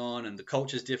language going on and the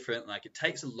culture's different. Like, it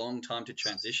takes a long time to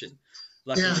transition.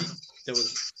 Luckily, there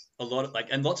was a lot of,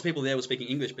 and lots of people there were speaking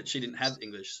English, but she didn't have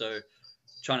English. So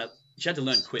she had to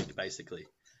learn quick, basically.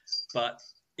 But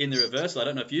in the reversal, I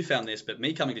don't know if you found this, but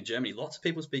me coming to Germany, lots of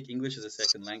people speak English as a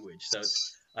second language. So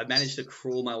I managed to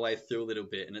crawl my way through a little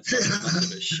bit, and it's not as much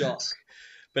of a shock.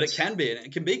 But it can be, and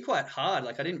it can be quite hard.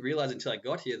 Like, I didn't realize until I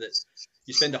got here that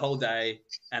you spend a whole day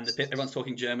and everyone's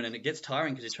talking German, and it gets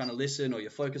tiring because you're trying to listen or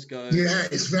your focus goes. Yeah,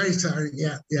 it's very tiring.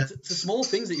 Yeah. It's the small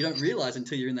things that you don't realize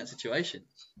until you're in that situation.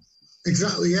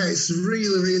 Exactly. Yeah, it's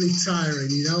really, really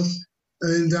tiring,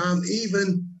 And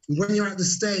even when you're at the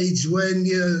stage when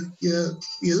you're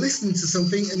listening to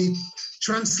something and you're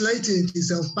translating it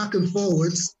yourself back and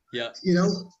forwards,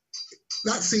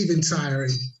 that's even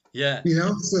tiring. Yeah.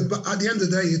 So, but at the end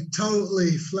of the day, you're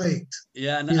totally flaked.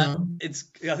 Yeah, and I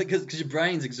think because your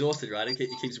brain's exhausted, right? It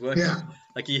keeps working. Yeah.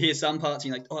 Like, you hear some parts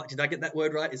and you're like, oh, did I get that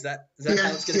word right? Is that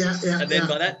how it's going to... And then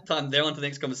by that time, they're on to the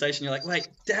next conversation. You're like, wait,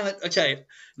 damn it. Okay,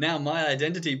 now my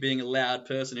identity being a loud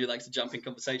person who likes to jump in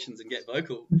conversations and get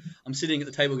vocal, I'm sitting at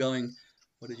the table going,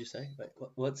 what did you say? Wait,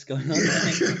 what's going on?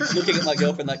 Looking at my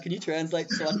girlfriend like, can you translate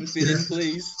so I can fit in,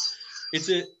 please?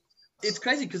 It's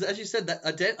crazy because, as you said, that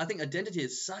I think identity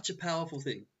is such a powerful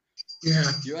thing. Yeah.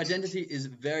 Your identity is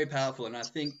very powerful. And I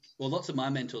think, lots of my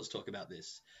mentors talk about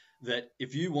this, that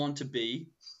if you want to be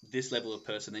this level of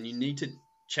person, then you need to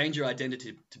change your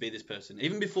identity to be this person,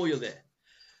 even before you're there.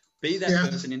 Be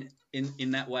that person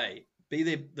in that way.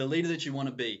 be the leader that you want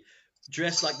to be,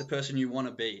 dress like the person you want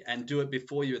to be, and do it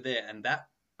before you're there. And that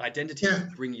identity will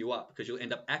bring you up because you'll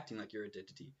end up acting like your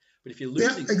identity. But if you're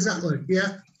losing, exactly,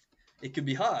 it could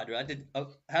be hard, right?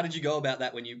 How did you go about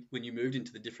that when you moved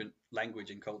into the different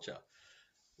language and culture?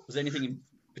 Was there anything in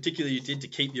particular you did to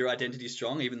keep your identity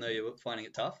strong, even though you were finding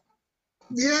it tough?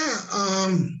 Yeah,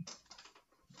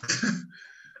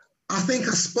 I think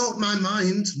I spoke my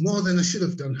mind more than I should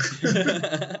have done.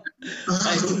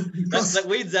 That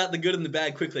weeds out the good and the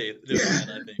bad quickly. I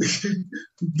think.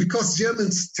 Because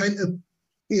Germans tend to,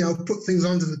 put things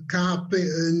under the carpet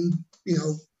and,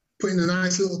 put in a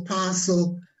nice little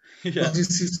parcel. Yeah. I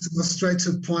just used to go straight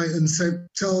to the point and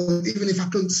tell, even if I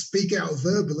couldn't speak it out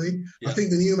verbally, I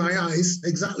think they knew my eyes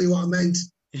exactly what I meant,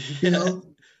 And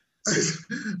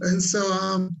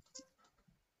so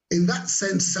in that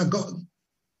sense, I got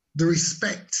the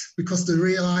respect because they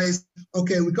realised,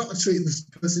 okay, we've got to treat this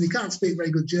person. He can't speak very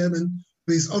good German,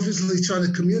 but he's obviously trying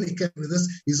to communicate with us.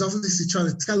 He's obviously trying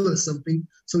to tell us something,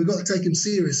 so we've got to take him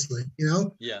seriously,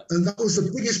 Yeah. And that was the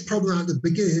biggest problem at the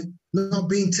beginning, not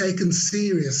being taken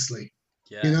seriously,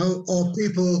 or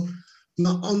people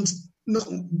not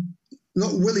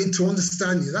willing to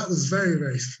understand you. That was very,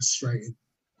 very frustrating.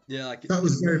 Yeah, that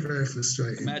was very, very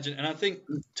frustrating. Imagine, and I think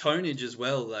tonnage as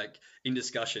well, like in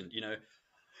discussion,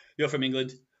 you're from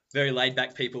England, very laid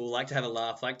back people, like to have a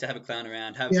laugh, like to have a clown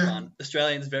around, have fun.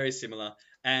 Australians, very similar.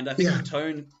 And I think the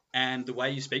tone and the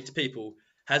way you speak to people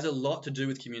has a lot to do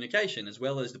with communication as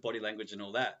well as the body language and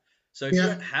all that. So if you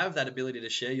don't have that ability to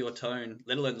share your tone,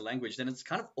 let alone the language, then it's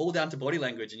kind of all down to body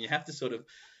language, and you have to sort of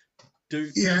do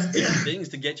different things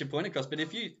to get your point across. But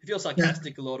if you're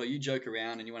sarcastic a lot, or you joke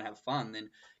around and you want to have fun, then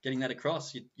getting that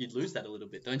across, you'd lose that a little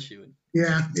bit, don't you?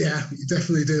 Yeah, you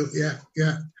definitely do.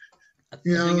 Yeah.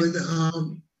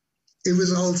 It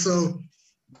was also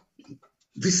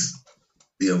this,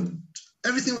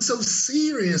 everything was so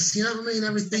serious. You know what I mean?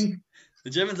 Everything. The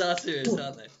Germans are serious,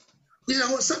 aren't they?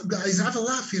 What's up, guys? Have a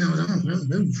laugh. And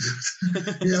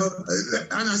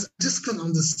I just couldn't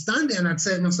understand it. And I'd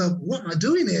say to myself, what am I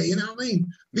doing here? You know what I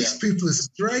mean? These people are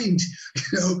strange,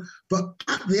 But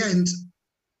at the end,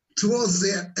 towards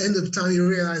the end of the time, you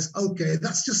realise, okay,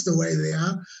 that's just the way they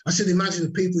are. I should imagine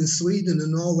the people in Sweden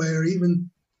and Norway are even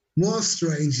more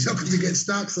strange, because it gets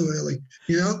dark so early,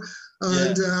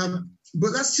 And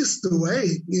but that's just the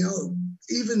way,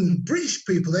 Even British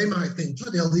people, they might think,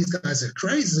 bloody hell, these guys are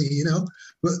crazy,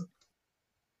 But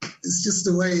it's just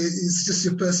the way. It's just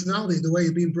your personality, the way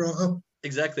you've been brought up.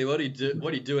 Exactly. What do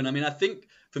you do? And I mean, I think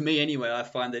for me anyway, I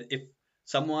find that if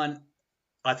someone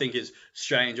I think is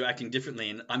strange or acting differently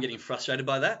and I'm getting frustrated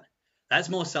by that, that's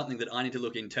more something that I need to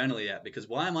look internally at, because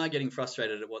why am I getting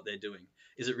frustrated at what they're doing?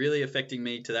 Is it really affecting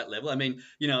me to that level? I mean,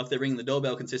 if they're ringing the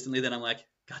doorbell consistently, then I'm like,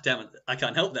 God damn it, I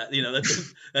can't help that.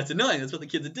 That's annoying. That's what the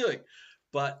kids are doing.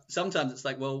 But sometimes it's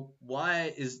like, well,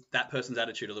 why is that person's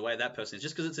attitude or the way that person is?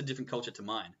 Just because it's a different culture to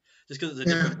mine, just because it's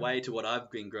a different way to what I've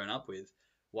been grown up with,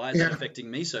 why is that affecting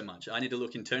me so much? I need to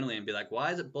look internally and be like,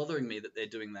 why is it bothering me that they're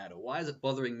doing that? Or why is it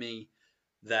bothering me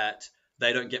that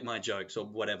they don't get my jokes or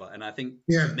whatever? And I think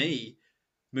for me,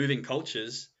 moving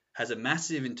cultures has a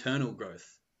massive internal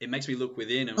growth. It makes me look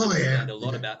within and understand a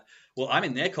lot about, well, I'm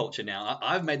in their culture now.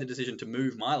 I've made the decision to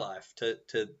move my life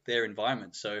to their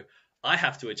environment. So I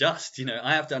have to adjust,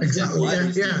 I have to understand why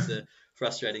these things are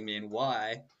frustrating me and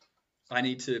why I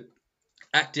need to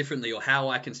act differently, or how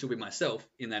I can still be myself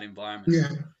in that environment. Yeah.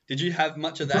 Did you have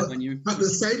much of that when you... At the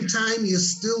same time, you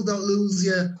still don't lose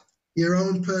your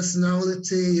own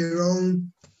personality, your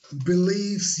own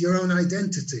beliefs, your own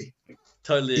identity.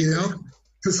 Totally.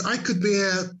 Because I could be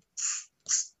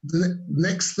the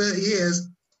next 30 years,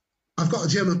 I've got a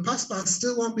German passport, I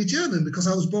still won't be German because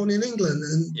I was born in England.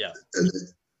 And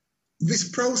this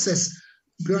process,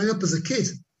 growing up as a kid,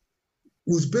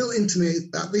 was built into me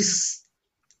at this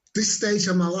stage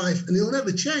of my life, and it'll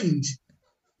never change,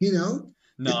 No,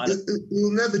 it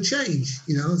will never change,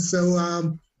 So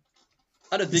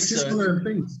I don't think so.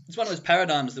 It's one of those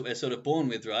paradigms that we're sort of born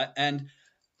with, right? And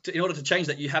in order to change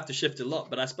that, you have to shift a lot.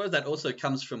 But I suppose that also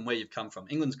comes from where you've come from.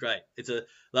 England's great. It's a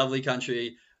lovely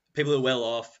country. People are well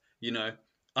off.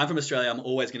 I'm from Australia. I'm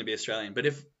always going to be Australian. But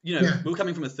if, we're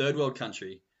coming from a third world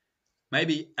country,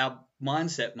 maybe our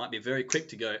mindset might be very quick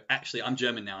to go, actually, I'm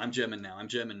German now. That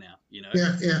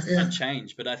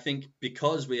change. But I think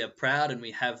because we are proud and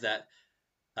we have that,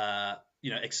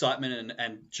 excitement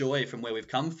and joy from where we've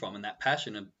come from, and that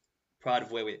passion and pride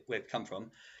of where we've come from,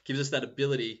 gives us that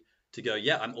ability to go,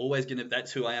 I'm always going to,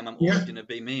 that's who I am. I'm always going to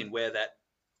be me, and wear that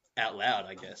out loud,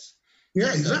 I guess.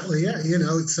 Yeah, exactly. Yeah.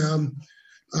 It's,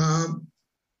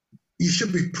 you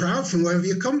should be proud from wherever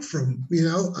you come from,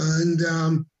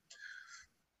 and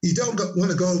you don't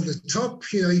want to go over the top.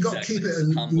 You know, you got to keep it a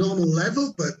normal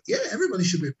level. But yeah, everybody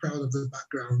should be proud of their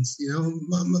backgrounds. You know,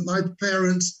 my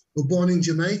parents were born in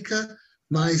Jamaica.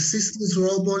 My sisters were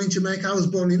all born in Jamaica. I was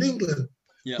born in England.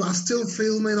 Yep. But I still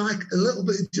feel me like a little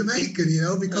bit Jamaican, you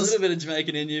know, because a little bit of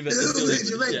Jamaican in you, but a little bit of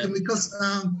Jamaican because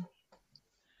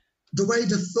the way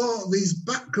the thought, these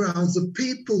backgrounds, the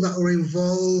people that are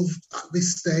involved at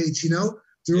this stage, you know,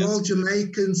 they're all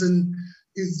Jamaicans, and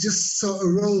it just sort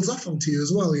of rolls off onto you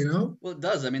as well, you know. Well, it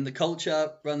does. I mean, the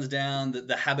culture runs down,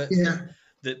 the habit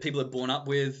that people are born up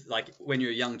with, like when you're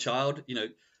a young child, you know.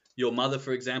 Your mother,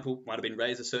 for example, might have been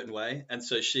raised a certain way, and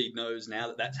so she knows now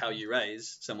that that's how you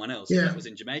raise someone else. If that was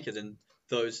in Jamaica, then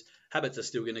those habits are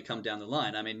still going to come down the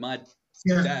line. I mean, my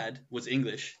dad was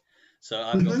English, so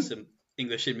I've got some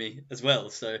English in me as well.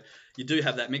 So you do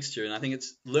have that mixture, and I think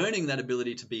it's learning that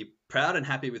ability to be proud and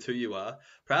happy with who you are,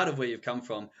 proud of where you've come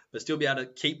from, but still be able to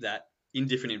keep that in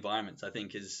different environments, I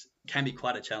think can be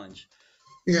quite a challenge.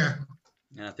 Yeah.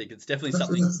 And I think it's definitely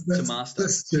something to master.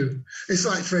 That's true. It's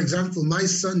like, for example, my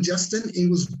son, Justin, he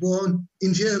was born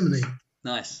in Germany.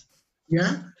 Nice.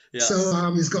 Yeah?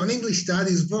 So he's got an English dad.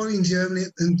 He was born in Germany.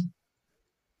 And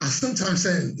I sometimes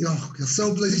say, you're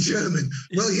so bloody German.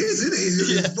 Well, he is, isn't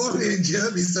he? He was born in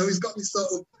Germany, so he's got this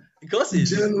sort of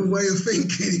German way of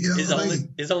thinking. You know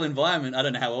his whole environment, I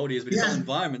don't know how old he is, but his whole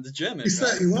environment is German. He's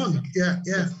 31.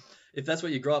 Yeah. If that's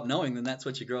what you grow up knowing, then that's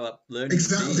what you grow up learning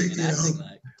and acting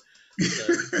like.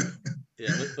 So,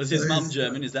 was his mum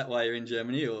German? Is that why you're in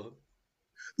Germany, or?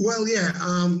 Well, yeah.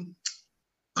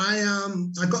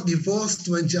 I got divorced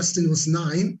when Justin was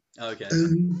 9. Okay.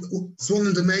 And it's one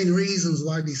of the main reasons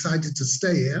why I decided to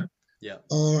stay here. Yeah.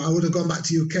 Or I would have gone back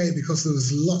to UK because there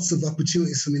was lots of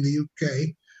opportunities for me in the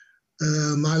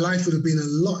UK. My life would have been a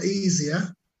lot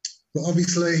easier, but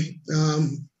obviously I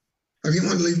didn't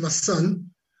want to leave my son.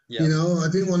 Yeah. You know, I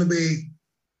didn't want to be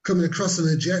coming across on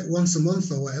a jet once a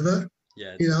month or whatever.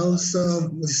 Yeah. You know, so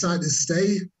I decided to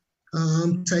stay,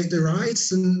 take the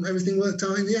rides, and everything worked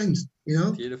out in the end, you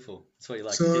know. Beautiful. That's what you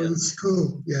like to hear. So it's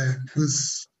cool. Yeah. It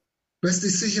was best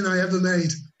decision I ever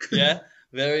made. Yeah.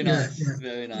 Very nice. Yeah.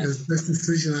 Very nice. Yeah, best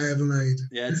decision I ever made.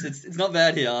 Yeah, it's not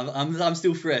bad here. I'm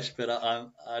still fresh, but I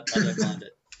don't mind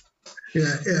it.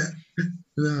 Yeah.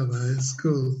 No, man, it's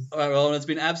cool. All right, Rowan, it's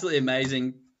been absolutely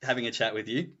amazing having a chat with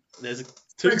you. There's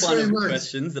two final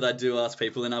questions that I do ask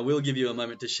people, and I will give you a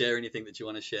moment to share anything that you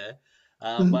want to share.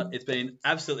 But it's been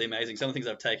absolutely amazing. Some of the things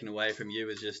I've taken away from you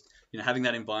is just, you know, having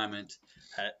that environment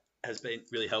has been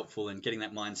really helpful in getting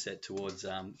that mindset towards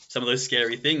some of those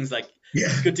scary things. Like,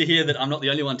 it's good to hear that I'm not the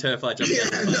only one terrified jumping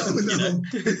out of the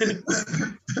plane.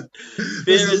 No.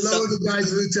 There's a load of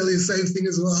guys who tell you the same thing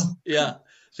as well. Yeah.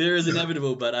 Fear is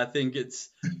inevitable, but I think if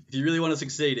you really want to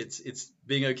succeed, it's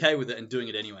being okay with it and doing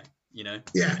it anyway. You know,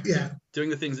 doing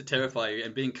the things that terrify you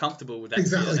and being comfortable with that.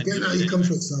 Exactly, get out of your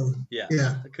comfort zone. Yeah,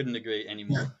 I couldn't agree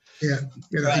anymore. Yeah,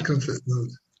 get out of your comfort zone.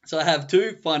 So I have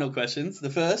two final questions. The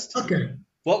first,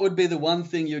 what would be the one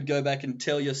thing you'd go back and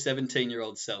tell your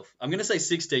 17-year-old self? I'm going to say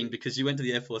 16 because you went to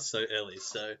the Air Force so early.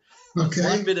 So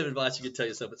one bit of advice you could tell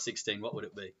yourself at 16, what would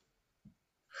it be?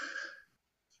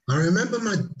 I remember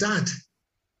my dad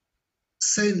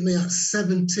saying to me at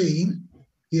 17,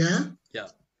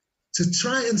 to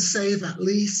try and save at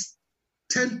least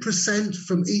 10%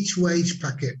 from each wage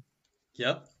packet.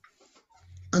 Yep.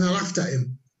 And I laughed at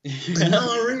him. And now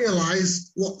I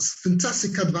realise what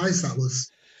fantastic advice that was.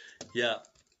 Yeah.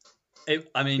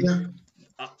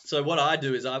 So what I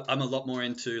do is I'm a lot more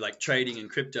into like trading and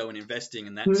crypto and investing,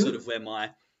 and that's sort of where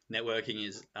my networking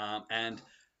is. And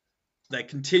they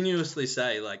continuously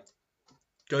say, like,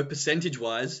 go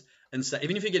percentage-wise and say,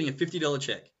 even if you're getting a $50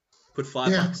 check, put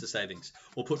 $5 to savings,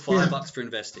 or put $5 for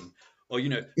investing, or, you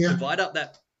know, divide up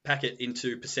that packet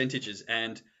into percentages,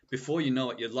 and before you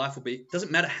know it, your life will be,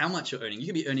 doesn't matter how much you're earning. You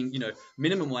can be earning, you know,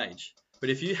 minimum wage, but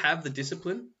if you have the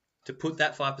discipline to put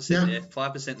that 5% there,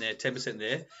 5% there, 10%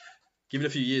 there, give it a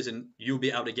few years and you'll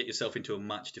be able to get yourself into a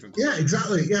much different position. Yeah,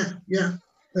 exactly. Yeah.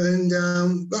 And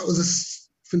that was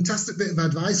a fantastic bit of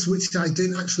advice, which I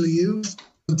didn't actually use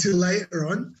until later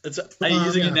on. Are you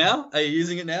using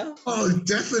it now? Oh,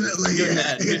 definitely.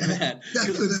 Good man.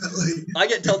 Definitely. I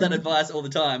get told that advice all the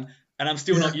time, and I'm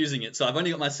still not using it. So I've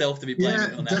only got myself to be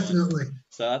blaming on that. Definitely. One.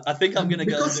 So I think I'm going to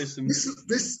go and do some.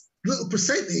 This little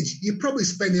percentage, you're probably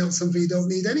spending on something you don't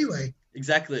need anyway.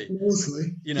 Exactly.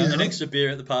 Mostly. You know, an extra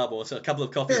beer at the pub or so a couple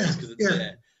of coffees just because it's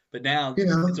there. But now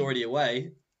it's already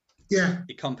away. Yeah.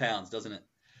 It compounds, doesn't it?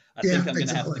 I think I'm going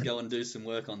to have to go and do some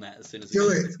work on that as soon as do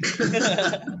it.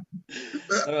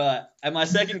 All right. And my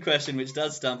second question, which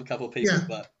does stump a couple of people,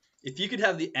 but if you could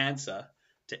have the answer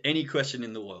to any question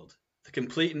in the world, the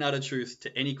complete and utter truth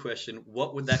to any question,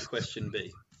 what would that question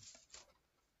be?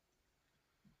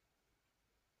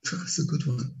 That's a good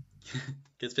one.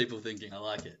 Gets people thinking. I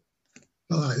like it.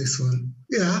 I like this one.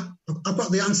 Yeah, I've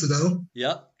got the answer though.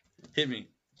 Yep. Hit me.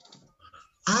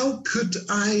 How could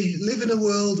I live in a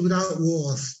world without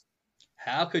wars?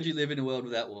 How could you live in a world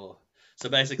without war? So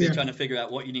basically trying to figure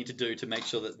out what you need to do to make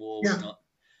sure that war will not...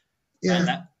 Yeah. And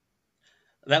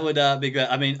that would be great.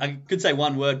 I mean, I could say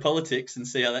one word, politics, and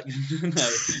see how that.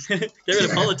 No, get rid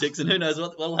of politics, and who knows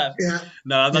what'll happen. Yeah.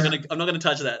 No, I'm not gonna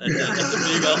touch that. That's a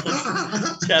big old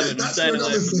cabin. I'm staying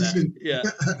away from that. Yeah,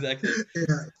 exactly.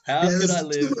 Yeah. How could I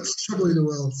live? There's too much trouble in the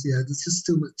world. Yeah, there's just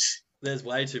too much. There's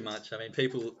way too much. I mean,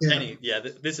 people.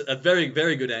 This is a very,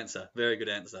 very good answer. Very good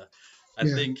answer. I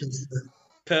think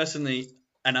personally.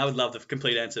 And I would love the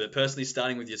complete answer, but personally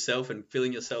starting with yourself and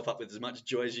filling yourself up with as much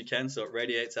joy as you can so it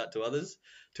radiates out to others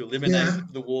to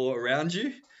eliminate the war around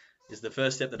you is the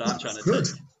first step that I'm trying to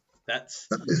take. That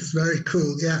is very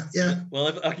cool. Yeah, yeah. Well,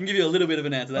 if I can give you a little bit of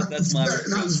an answer. That's my response.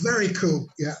 That was very cool.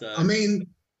 Yeah. So, I mean,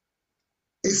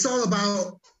 it's all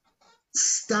about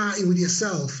starting with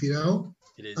yourself, you know?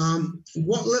 It is.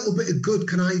 What little bit of good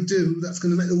can I do that's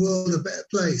going to make the world a better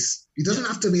place? It doesn't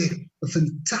have to be a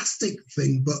fantastic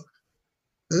thing, but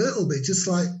a little bit, just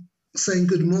like saying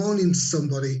good morning to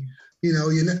somebody, you know,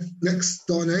 your next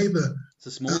door neighbour. It's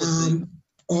a small thing.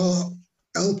 Or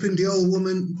helping the old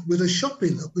woman with her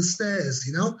shopping up the stairs,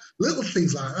 you know, little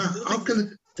things like that. How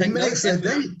can it makes their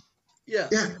day? Yeah.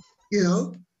 Yeah, you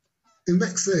know, it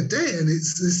makes their day, and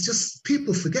it's just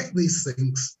people forget these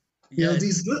things. You know,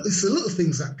 it's the little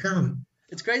things that count.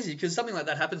 It's crazy because something like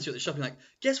that happens to you at the shopping. Like,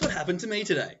 guess what happened to me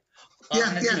today? Walking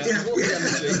down the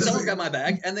street, someone grabbed my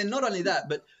bag, and then not only that,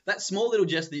 but that small little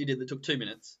gesture that you did that took 2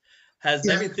 minutes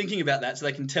they've been thinking about that so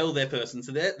they can tell their person.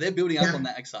 So they're building up on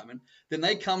that excitement. Then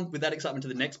they come with that excitement to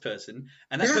the next person,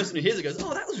 and that person who hears it goes,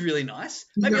 "Oh, that was really nice.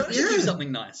 Maybe I should do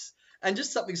something nice." And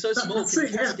just something so small can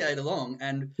cascade along,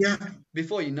 and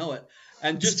before you know it.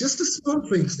 And just the small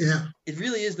things, It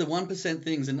really is the 1%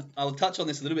 things, and I'll touch on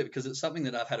this a little bit because it's something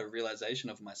that I've had a realization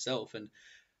of myself. And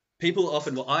people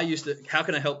often, I used to, how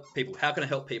can I help people? How can I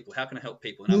help people? How can I help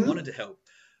people? And I wanted to help.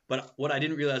 But what I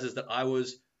didn't realize is that I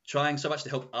was trying so much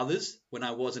to help others when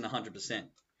I wasn't 100%.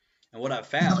 And what I've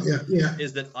found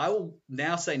is that I will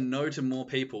now say no to more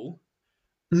people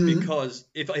because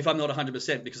if I'm not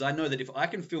 100%, because I know that if I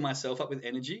can fill myself up with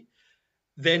energy,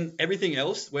 then everything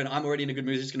else, when I'm already in a good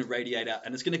mood, is just going to radiate out,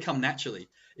 and it's going to come naturally.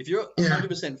 If you're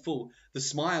 100% full, the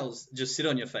smiles just sit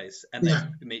on your face, and they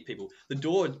meet people. The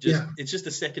door it's just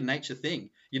a second nature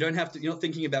thing. You don't have to. You're not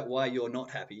thinking about why you're not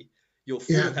happy. You're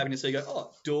full of happiness, so you go,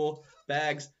 oh, door,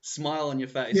 bags, smile on your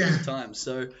face all the time.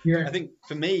 So I think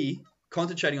for me,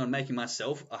 concentrating on making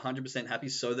myself 100% happy,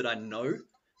 so that I know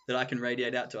that I can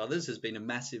radiate out to others, has been a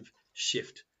massive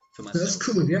shift for myself. That's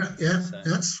cool. So,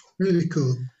 that's really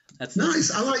cool. That's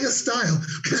nice. I like your style.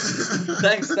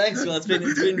 Thanks. Well, it's been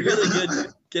really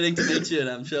good getting to meet you, and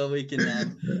I'm sure we can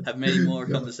have many more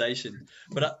conversation.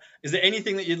 But is there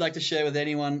anything that you'd like to share with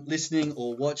anyone listening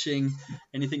or watching?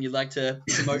 Anything you'd like to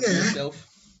promote for yourself?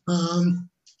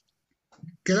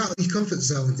 Get out of your comfort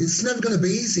zone. It's never going to be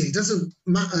easy. It doesn't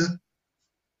matter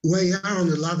where you are on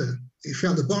the ladder. If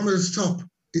you're at the bottom or the top,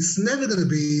 it's never going to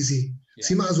be easy. Yeah.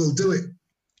 So you might as well do it.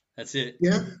 That's it.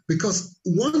 Yeah, because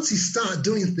once you start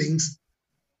doing things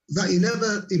that you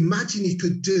never imagined you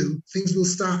could do, things will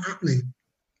start happening.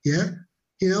 Yeah,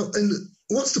 you know, and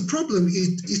what's the problem?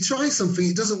 You try something,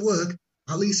 it doesn't work,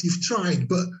 at least you've tried.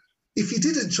 But if you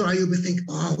didn't try, you'll be thinking,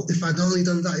 oh, if I'd only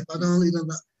done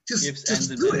that, Just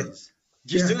do it.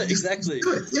 Just do it, exactly.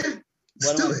 Just do it,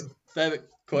 One of my favorite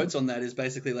quotes on that is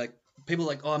basically like, people are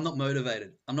like, oh, I'm not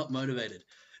motivated.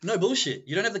 No bullshit.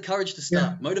 You don't have the courage to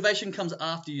start. Motivation comes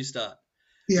after you start.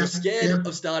 You're scared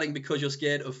of starting because you're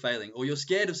scared of failing, or you're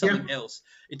scared of something else.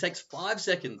 It takes 5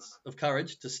 seconds of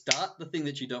courage to start the thing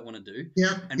that you don't want to do.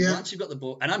 Once you've got the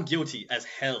ball, and I'm guilty as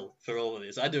hell for all of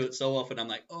this. I do it so often. I'm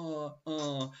like,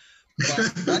 oh.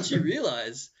 But once you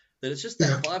realize that it's just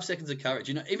that 5 seconds of courage,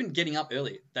 you know, even getting up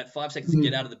early, that 5 seconds to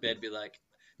get out of the bed, be like,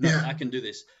 no, I can do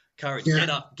this. Courage, get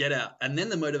up, get out. And then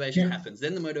the motivation happens.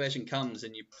 Then the motivation comes,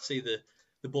 and you see the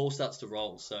ball starts to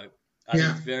roll. So I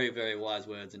think very, very wise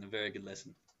words and a very good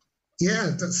lesson.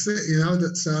 Yeah, that's it. You know,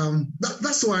 that's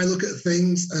the way I look at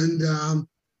things. And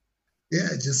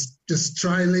just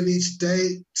try and live each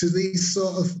day to these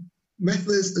sort of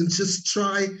methods, and just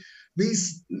try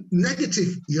these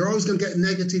negative. You're always going to get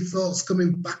negative thoughts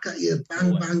coming back at you.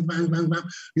 Bang, bang, bang, bang, bang.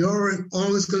 You're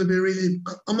always going to be really.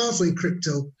 I'm also in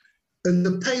crypto, and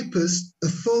the papers are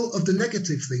full of the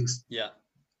negative things. Yeah.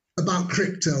 About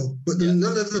crypto, but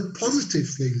none of the positive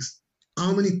things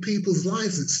how many people's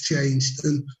lives it's changed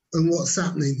and what's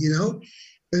happening, you know?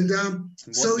 And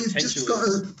so you've just got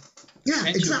to, yeah,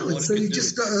 exactly. So you've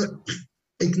just got to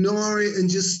ignore it and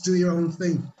just do your own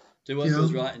thing. Do what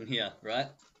feels right in here, right?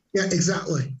 Yeah,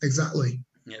 exactly.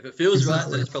 Yeah, if it feels right,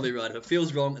 then it's probably right. If it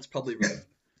feels wrong, it's probably wrong.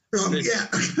 Wrong, yeah.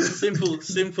 Simple laws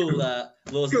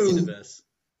of the universe.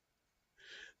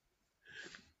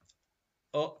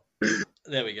 Oh,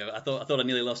 there we go. I thought I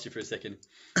nearly lost you for a second.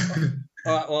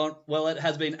 All right, well, it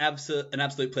has been an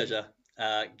absolute pleasure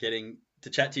getting to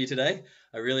chat to you today.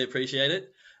 I really appreciate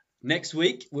it. Next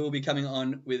week, we'll be coming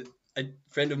on with a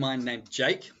friend of mine named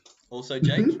Jake, also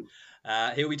Jake.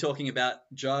 He'll be talking about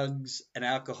drugs and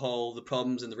alcohol, the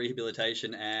problems and the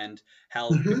rehabilitation, and how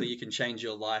quickly you can change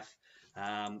your life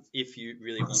if you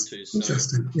really want to. So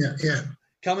interesting. Yeah.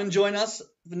 Come and join us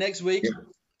the next week. Yeah.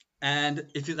 And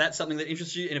if that's something that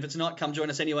interests you, and if it's not, come join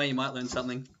us anyway. You might learn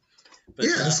something. But,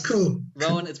 yeah, that's cool.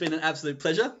 Rowan, it's been an absolute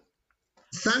pleasure.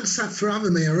 Thanks for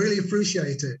having me. I really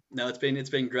appreciate it. No, it's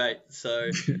been great.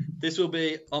 So this will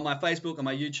be on my Facebook, on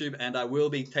my YouTube, and I will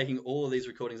be taking all of these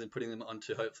recordings and putting them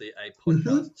onto hopefully a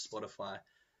podcast, Spotify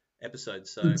episode.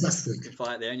 So fantastic. You can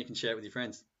fire it there and you can share it with your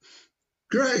friends.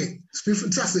 Great. It's been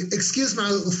fantastic. Excuse my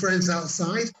little friends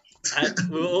outside.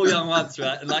 We were all young once,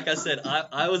 right? And like I said,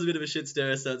 I was a bit of a shit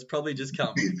stirrer, so it's probably just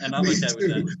come, and I'm okay with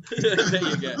that. There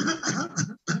you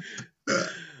go.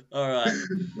 All right.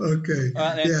 Okay. All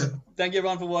right, then. Yeah. Thank you,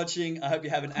 everyone, for watching. I hope you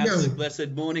have an absolute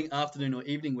blessed morning, afternoon, or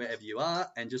evening, wherever you are.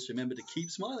 And just remember to keep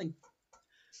smiling.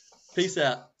 Peace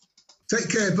out. Take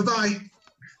care. Bye-bye.